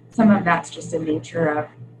some of that's just a nature of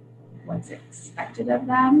what's expected of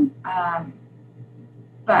them.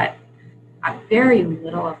 But very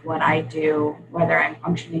little of what I do, whether I'm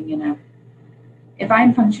functioning if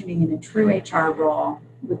I'm functioning in a true HR role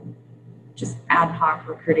with just ad hoc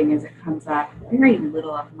recruiting as it comes up, very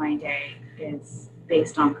little of my day is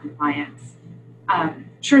based on compliance.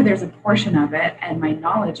 Sure, there's a portion of it, and my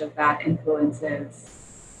knowledge of that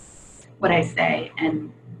influences what I say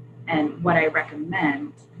and what I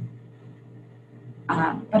recommend.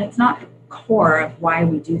 But it's not the core of why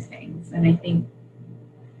we do things. And I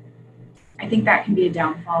think that can be a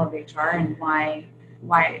downfall of HR, and why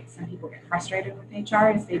some people get frustrated with HR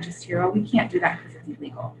is they just hear, "Oh, we can't do that because it's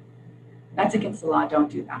illegal. That's against the law,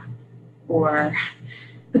 don't do that."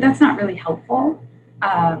 But that's not really helpful.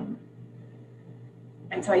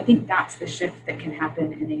 And so I think that's the shift that can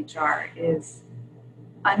happen in HR, is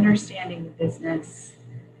understanding the business,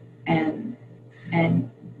 and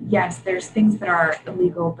yes, there's things that are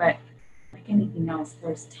illegal, but like anything else,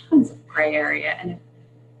 there's tons of gray area. And if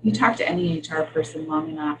you talk to any HR person long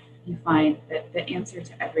enough, you find that the answer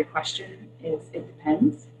to every question is it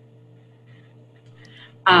depends.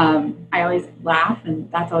 I always laugh, and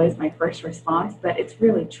that's always my first response, but it's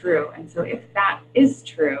really true. And so if that is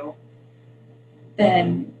true,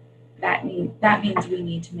 then that means we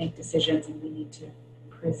need to make decisions, and we need to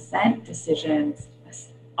present decisions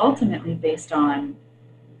ultimately based on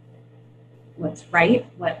what's right,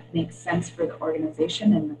 what makes sense for the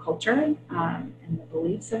organization and the culture, and the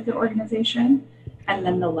beliefs of the organization, and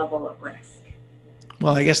then the level of risk.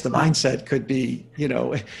 Well, I guess the mindset could be,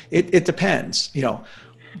 it depends,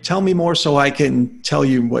 tell me more so I can tell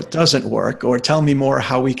you what doesn't work, or tell me more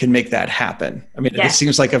how we can make that happen. I mean, It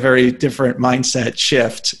seems like a very different mindset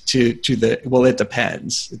shift to it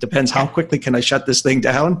depends. It depends how quickly can I shut this thing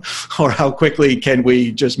down, or how quickly can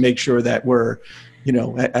we just make sure that we're,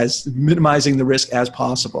 as minimizing the risk as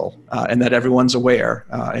possible, and that everyone's aware,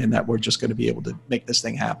 and that we're just going to be able to make this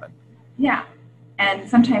thing happen. Yeah. And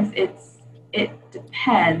sometimes it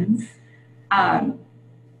depends.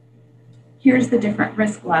 Here's the different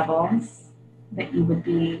risk levels that you would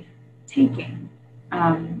be taking.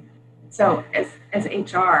 So as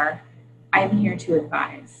HR, I'm here to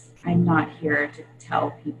advise. I'm not here to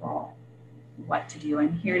tell people what to do.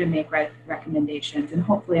 I'm here to make recommendations, and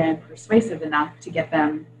hopefully I'm persuasive enough to get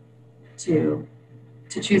them to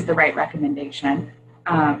choose the right recommendation.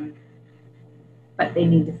 But they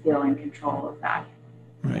need to feel in control of that.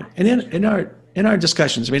 Right. And in our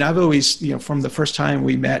discussions, I mean, I've always, from the first time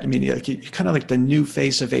we met, I mean, you're kind of like the new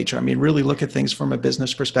face of HR. I mean, really look at things from a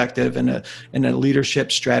business perspective and a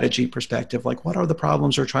leadership strategy perspective. Like, what are the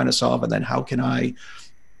problems we're trying to solve? And then how can I,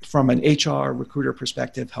 from an HR recruiter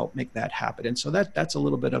perspective, help make that happen? And so that's a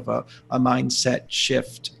little bit of a mindset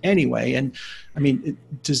shift anyway. And I mean,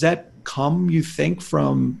 does that come, you think,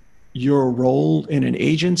 from your role in an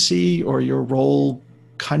agency, or your role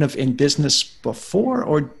kind of in business before,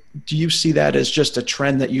 or do you see that as just a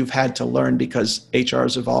trend that you've had to learn because HR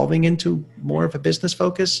is evolving into more of a business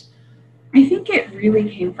focus? I think it really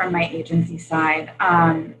came from my agency side,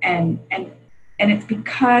 and it's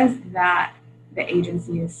because that the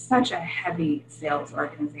agency is such a heavy sales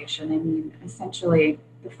organization. I mean, essentially,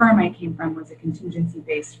 the firm I came from was a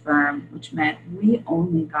contingency-based firm, which meant I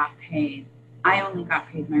only got paid,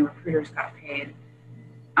 my recruiters got paid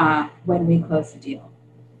when we closed the deal.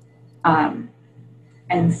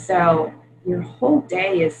 And so your whole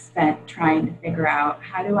day is spent trying to figure out,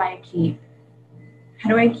 how do I keep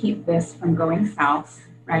this from going south,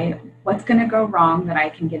 right? What's going to go wrong that I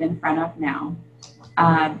can get in front of now?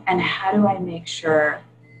 And how do I make sure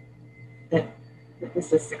that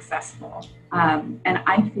this is successful? And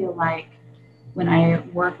I feel like when I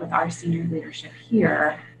work with our senior leadership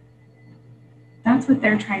here, that's what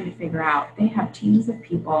they're trying to figure out. They have teams of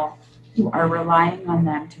people who are relying on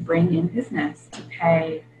them to bring in business, to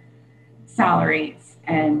pay salaries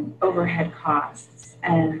and overhead costs.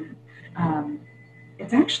 And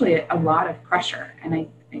it's actually a lot of pressure. And I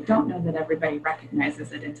don't know that everybody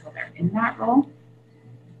recognizes it until they're in that role.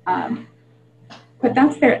 But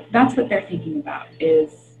that's what they're thinking about,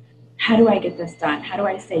 is, how do I get this done? How do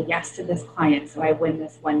I say yes to this client so I win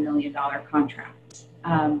this $1 million contract?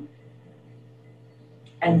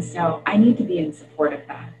 And so I need to be in support of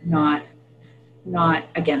that, not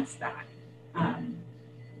against that.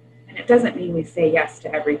 And it doesn't mean we say yes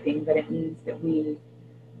to everything, but it means that we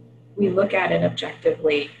look at it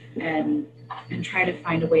objectively and try to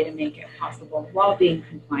find a way to make it possible while being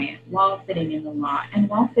compliant, while fitting in the law, and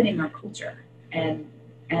while fitting our culture and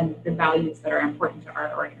the values that are important to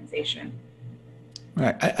our organization.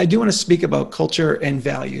 Right. I do want to speak about culture and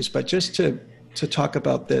values, but just to talk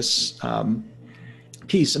about this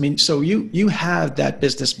piece. I mean, so you have that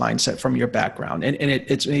business mindset from your background, and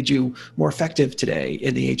it's made you more effective today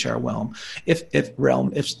in the HR realm.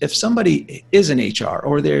 If somebody is in HR,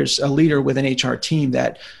 or there's a leader with an HR team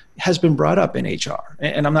that has been brought up in HR,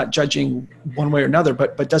 and I'm not judging one way or another,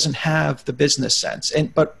 but doesn't have the business sense,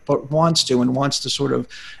 but wants to sort of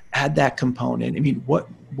add that component. I mean,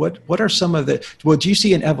 what are some of the? Well, do you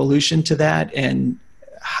see an evolution to that, and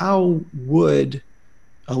how would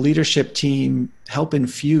a leadership team help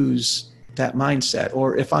infuse that mindset?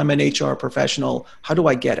 Or if I'm an HR professional, how do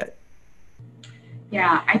I get it?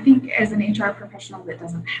 Yeah, I think as an HR professional that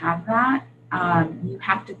doesn't have that, you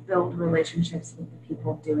have to build relationships with the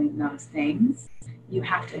people doing those things. You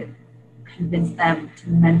have to convince them to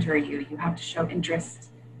mentor you. You have to show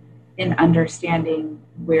interest in understanding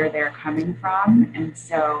where they're coming from. And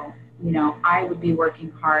so, I would be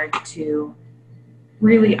working hard to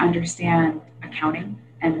really understand accounting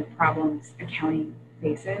and the problems accounting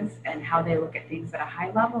faces, and how they look at things at a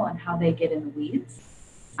high level and how they get in the weeds.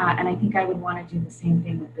 And I think I would want to do the same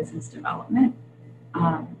thing with business development.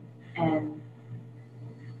 And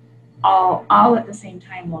all at the same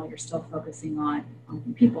time while you're still focusing on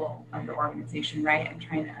the people of the organization, right? And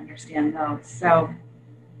trying to understand those. So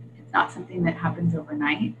it's not something that happens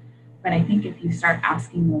overnight, but I think if you start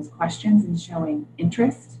asking those questions and showing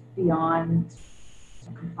interest beyond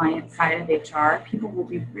the compliance side of HR, people will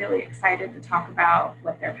be really excited to talk about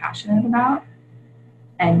what they're passionate about,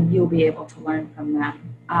 and you'll be able to learn from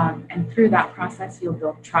them. And through that process, you'll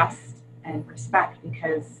build trust and respect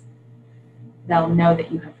because they'll know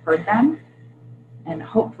that you have heard them, and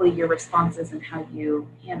hopefully your responses and how you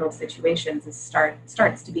handle situations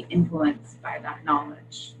starts to be influenced by that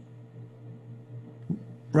knowledge.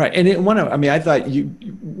 Right, and I thought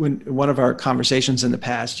when one of our conversations in the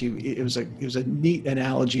past, it was a neat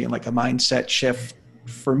analogy and like a mindset shift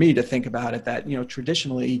for me to think about it. That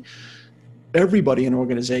traditionally, everybody in an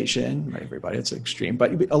organization, not everybody, it's extreme,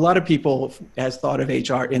 but a lot of people has thought of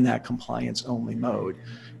HR in that compliance only mode.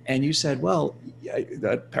 And you said, well,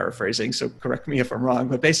 paraphrasing, so correct me if I'm wrong,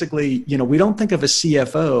 but basically, we don't think of a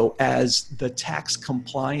CFO as the tax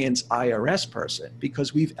compliance IRS person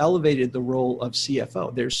because we've elevated the role of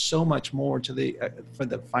CFO. There's so much more to for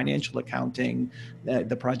the financial accounting,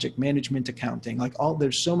 the project management accounting,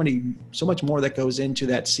 there's so much more that goes into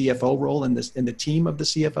that CFO role and the team of the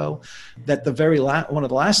CFO that one of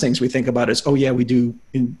the last things we think about is, oh yeah, we do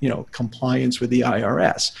compliance with the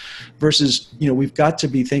IRS versus, we've got to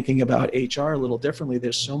be thinking about HR a little differently.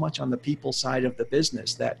 There's so much on the people side of the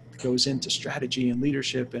business that goes into strategy and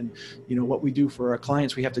leadership and what we do for our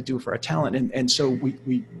clients, we have to do for our talent. And so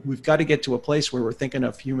we've got to get to a place where we're thinking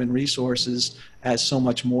of human resources as so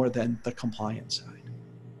much more than the compliance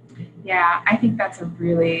side. Yeah, I think that's a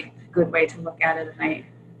really good way to look at it. And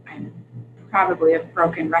I'm probably a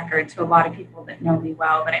broken record to a lot of people that know me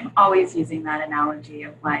well, but I'm always using that analogy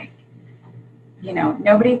of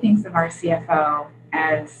nobody thinks of our CFO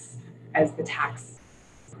as the tax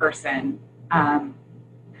person. The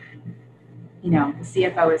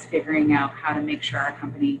CFO is figuring out how to make sure our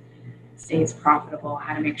company stays profitable,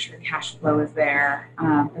 how to make sure cash flow is there,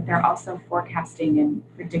 but they're also forecasting and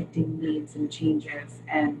predicting needs and changes.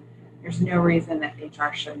 And there's no reason that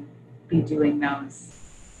HR shouldn't be doing those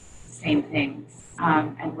same things.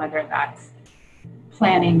 And whether that's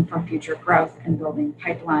planning for future growth and building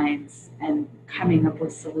pipelines and coming up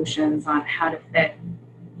with solutions on how to fit,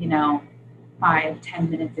 5-10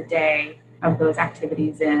 minutes a day of those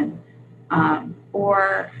activities in,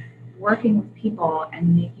 or working with people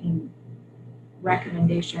and making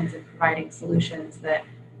recommendations and providing solutions that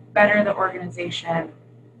better the organization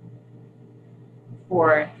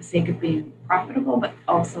for the sake of being profitable, but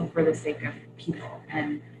also for the sake of people.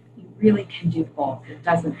 And you really can do both. It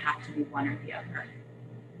doesn't have to be one or the other.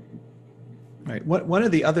 Right. One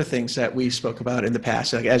of the other things that we spoke about in the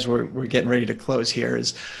past, as we're getting ready to close here,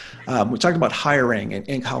 is we talked about hiring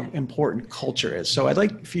and how important culture is. So I'd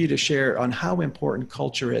like for you to share on how important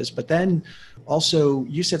culture is, but then also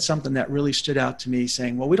you said something that really stood out to me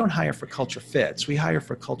saying, well, we don't hire for culture fits, we hire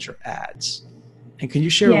for culture adds. And can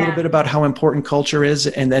you share a little bit about how important culture is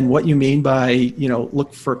and then what you mean by,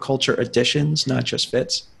 look for culture additions, not just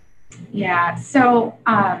fits? Yeah. So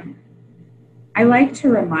I like to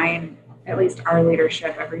remind at least our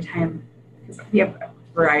leadership every time, because we have a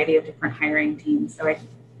variety of different hiring teams. So I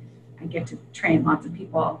get to train lots of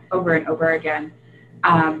people over and over again.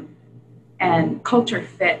 And culture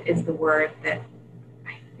fit is the word that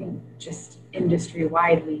I think just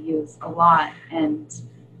industry-wide we use a lot. And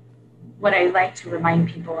what I like to remind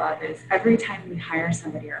people of is every time we hire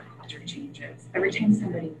somebody, our culture changes. Every time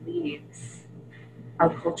somebody leaves,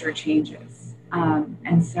 our culture changes.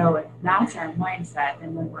 And so if that's our mindset,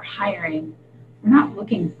 then when we're hiring, we're not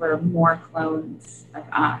looking for more clones of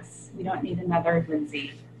us. We don't need another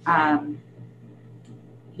Lindsay. If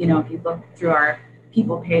you look through our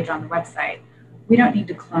people page on the website, we don't need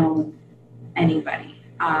to clone anybody.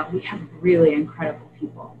 We have really incredible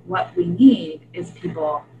people. What we need is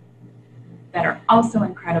people that are also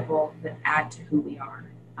incredible that add to who we are.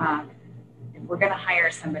 If we're going to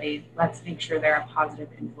hire somebody, let's make sure they're a positive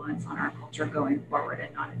influence on our culture going forward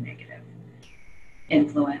and not a negative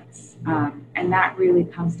influence. And that really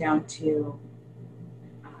comes down to,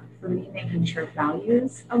 for me, making sure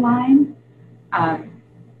values align.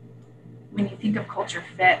 When you think of culture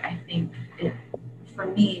fit, I think for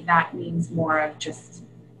me, that means more of just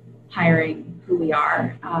hiring who we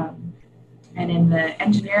are. And in the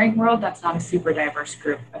engineering world, that's not a super diverse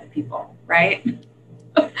group of people, right?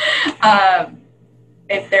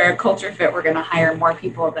 If they're a culture fit, we're going to hire more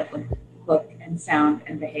people that look and sound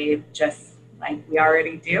and behave just like we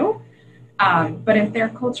already do. But if they're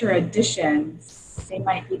culture additions, they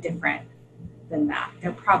might be different than that.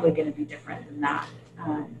 They're probably going to be different than that.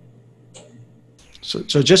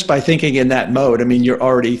 So just by thinking in that mode, I mean, you're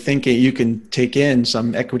already thinking you can take in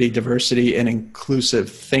some equity, diversity, and inclusive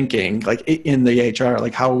thinking, like in the HR,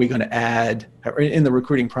 like how are we going to add, or in the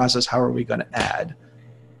recruiting process, how are we going to add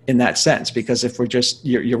in that sense? Because if we're just,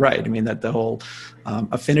 you're right. I mean, that the whole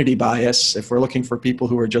affinity bias, if we're looking for people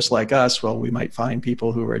who are just like us, well, we might find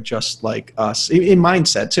people who are just like us in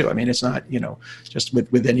mindset too. I mean, it's not, just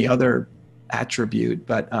with any other attribute,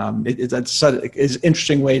 but that's an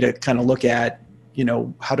interesting way to kind of look at,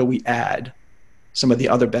 how do we add some of the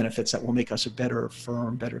other benefits that will make us a better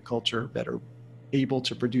firm, better culture, better able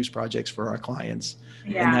to produce projects for our clients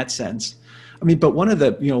in that sense. I mean, but one of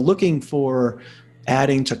the, looking for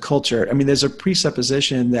adding to culture, I mean, there's a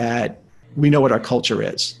presupposition that we know what our culture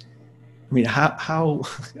is. I mean, how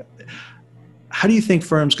do you think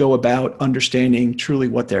firms go about understanding truly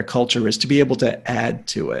what their culture is to be able to add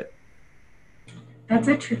to it? That's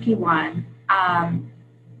a tricky one.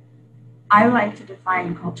 I like to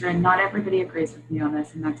define culture, and not everybody agrees with me on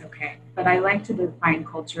this, and that's okay. But I like to define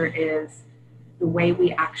culture is the way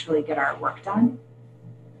we actually get our work done.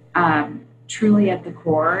 Truly at the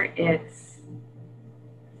core, it's,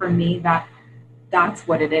 for me, that's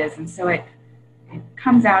what it is. And so it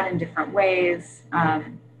comes out in different ways.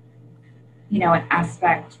 An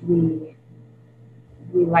aspect we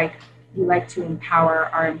like to empower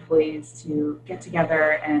our employees to get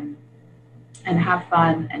together and have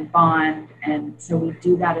fun and bond. And so we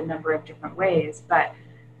do that a number of different ways. But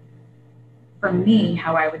for me,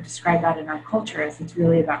 how I would describe that in our culture is it's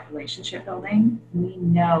really about relationship building. We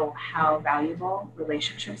know how valuable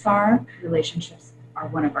relationships are. Relationships are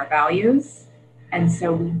one of our values. And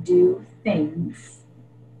so we do things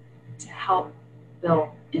to help build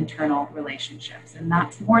internal relationships. And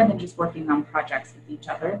that's more than just working on projects with each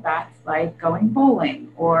other. That's like going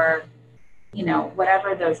bowling or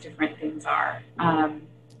whatever those different things are,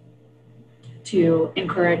 to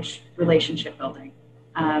encourage relationship building.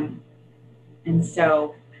 And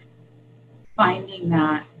so finding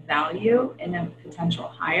that value in a potential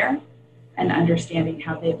hire and understanding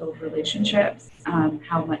how they build relationships,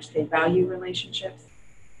 how much they value relationships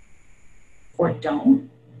or don't,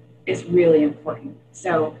 is really important.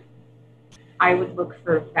 So I would look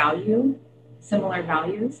for similar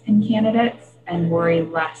values in candidates, and worry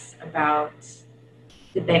less about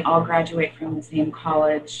did they all graduate from the same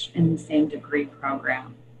college in the same degree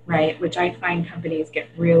program, right? Which I find companies get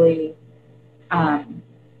really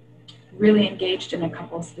engaged in a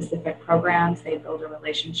couple specific programs. They build a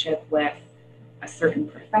relationship with a certain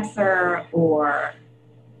professor, or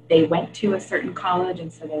they went to a certain college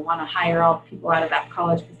and so they want to hire all people out of that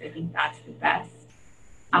college because they think that's the best.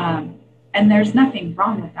 And there's nothing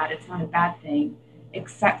wrong with that. It's not a bad thing,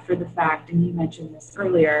 except for the fact, and you mentioned this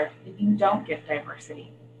earlier, that you don't get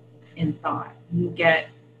diversity in thought. You get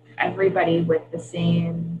everybody with the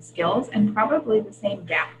same skills and probably the same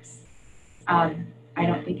gaps. I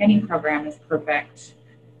don't think any program is perfect,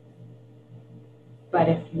 but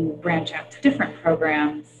if you branch out to different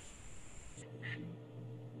programs,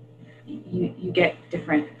 you get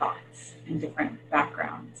different thoughts and different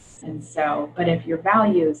backgrounds. And so, but if your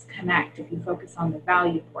values connect, if you focus on the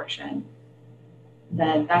value portion,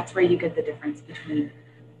 then that's where you get the difference between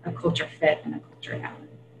a culture fit and a culture habit.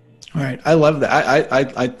 All right. I love that.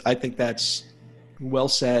 I think that's well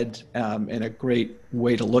said, and a great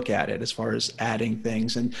way to look at it as far as adding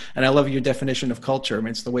things. And I love your definition of culture. I mean,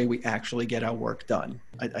 it's the way we actually get our work done.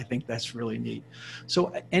 I think that's really neat.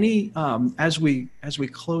 So as we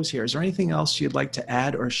close here, is there anything else you'd like to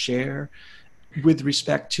add or share with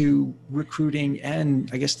respect to recruiting and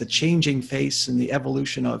I guess the changing face and the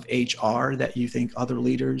evolution of HR that you think other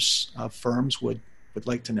leaders of firms would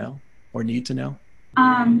like to know or need to know?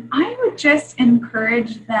 I would just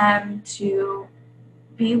encourage them to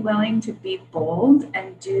be willing to be bold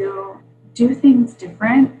and do things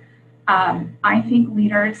different. I think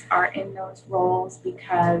leaders are in those roles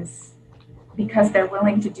because they're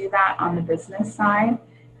willing to do that on the business side,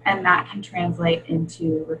 and that can translate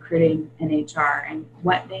into recruiting and HR and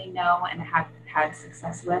what they know and have had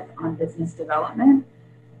success with on business development.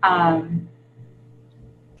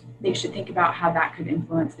 They should think about how that could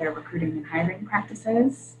influence their recruiting and hiring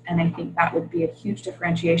practices. And I think that would be a huge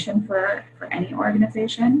differentiation for any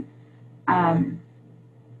organization. And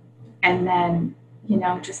then,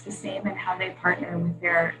 just the same in how they partner with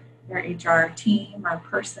their HR team or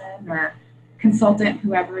person or consultant,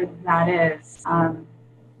 whoever that is.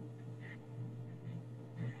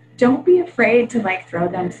 Don't be afraid to throw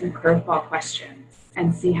them some curveball questions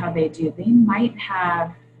and see how they do. They might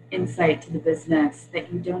have insight to the business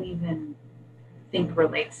that you don't even think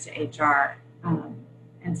relates to HR.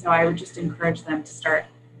 And so I would just encourage them to start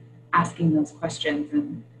asking those questions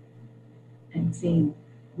and seeing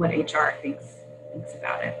what HR thinks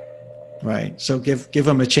about it. Right. So give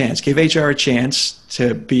them a chance. Give HR a chance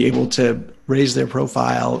to be able to raise their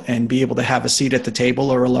profile and be able to have a seat at the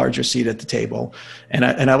table or a larger seat at the table. And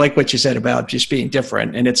I like what you said about just being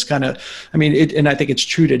different. And it's kind of, and I think it's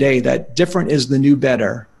true today that different is the new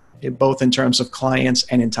better, both in terms of clients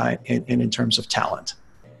and in terms of talent.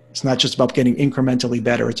 It's not just about getting incrementally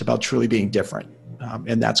better. It's about truly being different.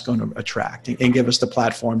 And that's going to attract and give us the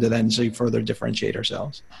platform to then further differentiate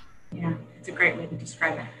ourselves. Yeah, it's a great way to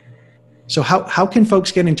describe it. So how can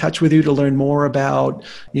folks get in touch with you to learn more about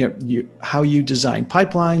how you design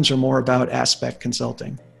pipelines or more about Aspect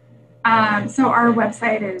Consulting? So our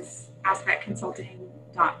website is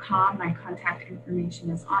aspectconsulting.com. My contact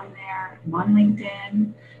information is on there. I'm on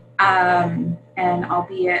LinkedIn. And I'll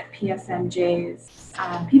be at PSMJ's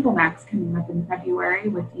PeopleMax coming up in February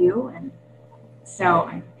with you. And so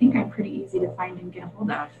I think I'm pretty easy to find and get a hold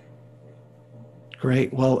of.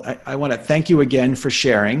 Great. Well, I want to thank you again for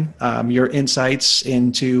sharing your insights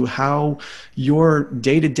into how your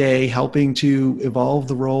day-to-day helping to evolve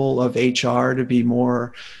the role of HR to be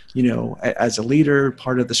more, as a leader,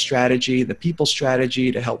 part of the strategy, the people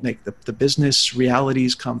strategy to help make the business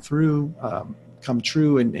realities come true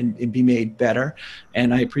and be made better.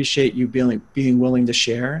 And I appreciate you being willing to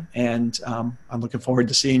share. And I'm looking forward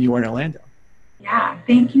to seeing you in Orlando. Yeah.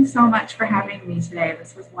 Thank you so much for having me today.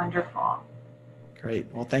 This was wonderful. Great.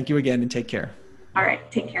 Well, thank you again and take care. All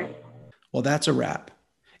right. Take care. Well, that's a wrap.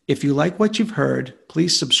 If you like what you've heard,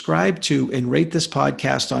 please subscribe to and rate this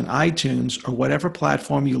podcast on iTunes or whatever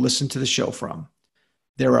platform you listen to the show from.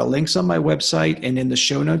 There are links on my website and in the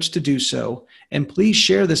show notes to do so. And please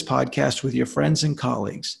share this podcast with your friends and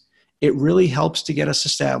colleagues. It really helps to get us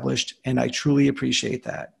established, and I truly appreciate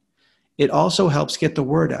that. It also helps get the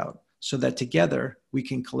word out so that together we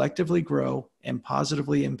can collectively grow and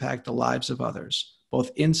positively impact the lives of others, both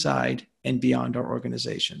inside and beyond our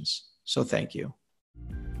organizations. So thank you.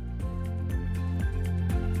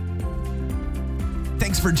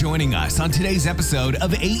 Thanks for joining us on today's episode of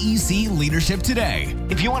AEC Leadership Today.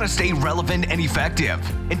 If you want to stay relevant and effective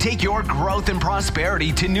and take your growth and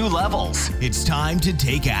prosperity to new levels, it's time to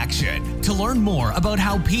take action. To learn more about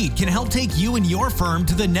how Pete can help take you and your firm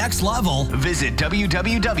to the next level, visit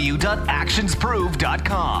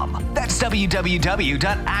www.actionsprove.com. That's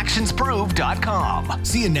www.actionsprove.com.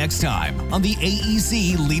 See you next time on the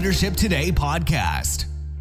AEC Leadership Today podcast.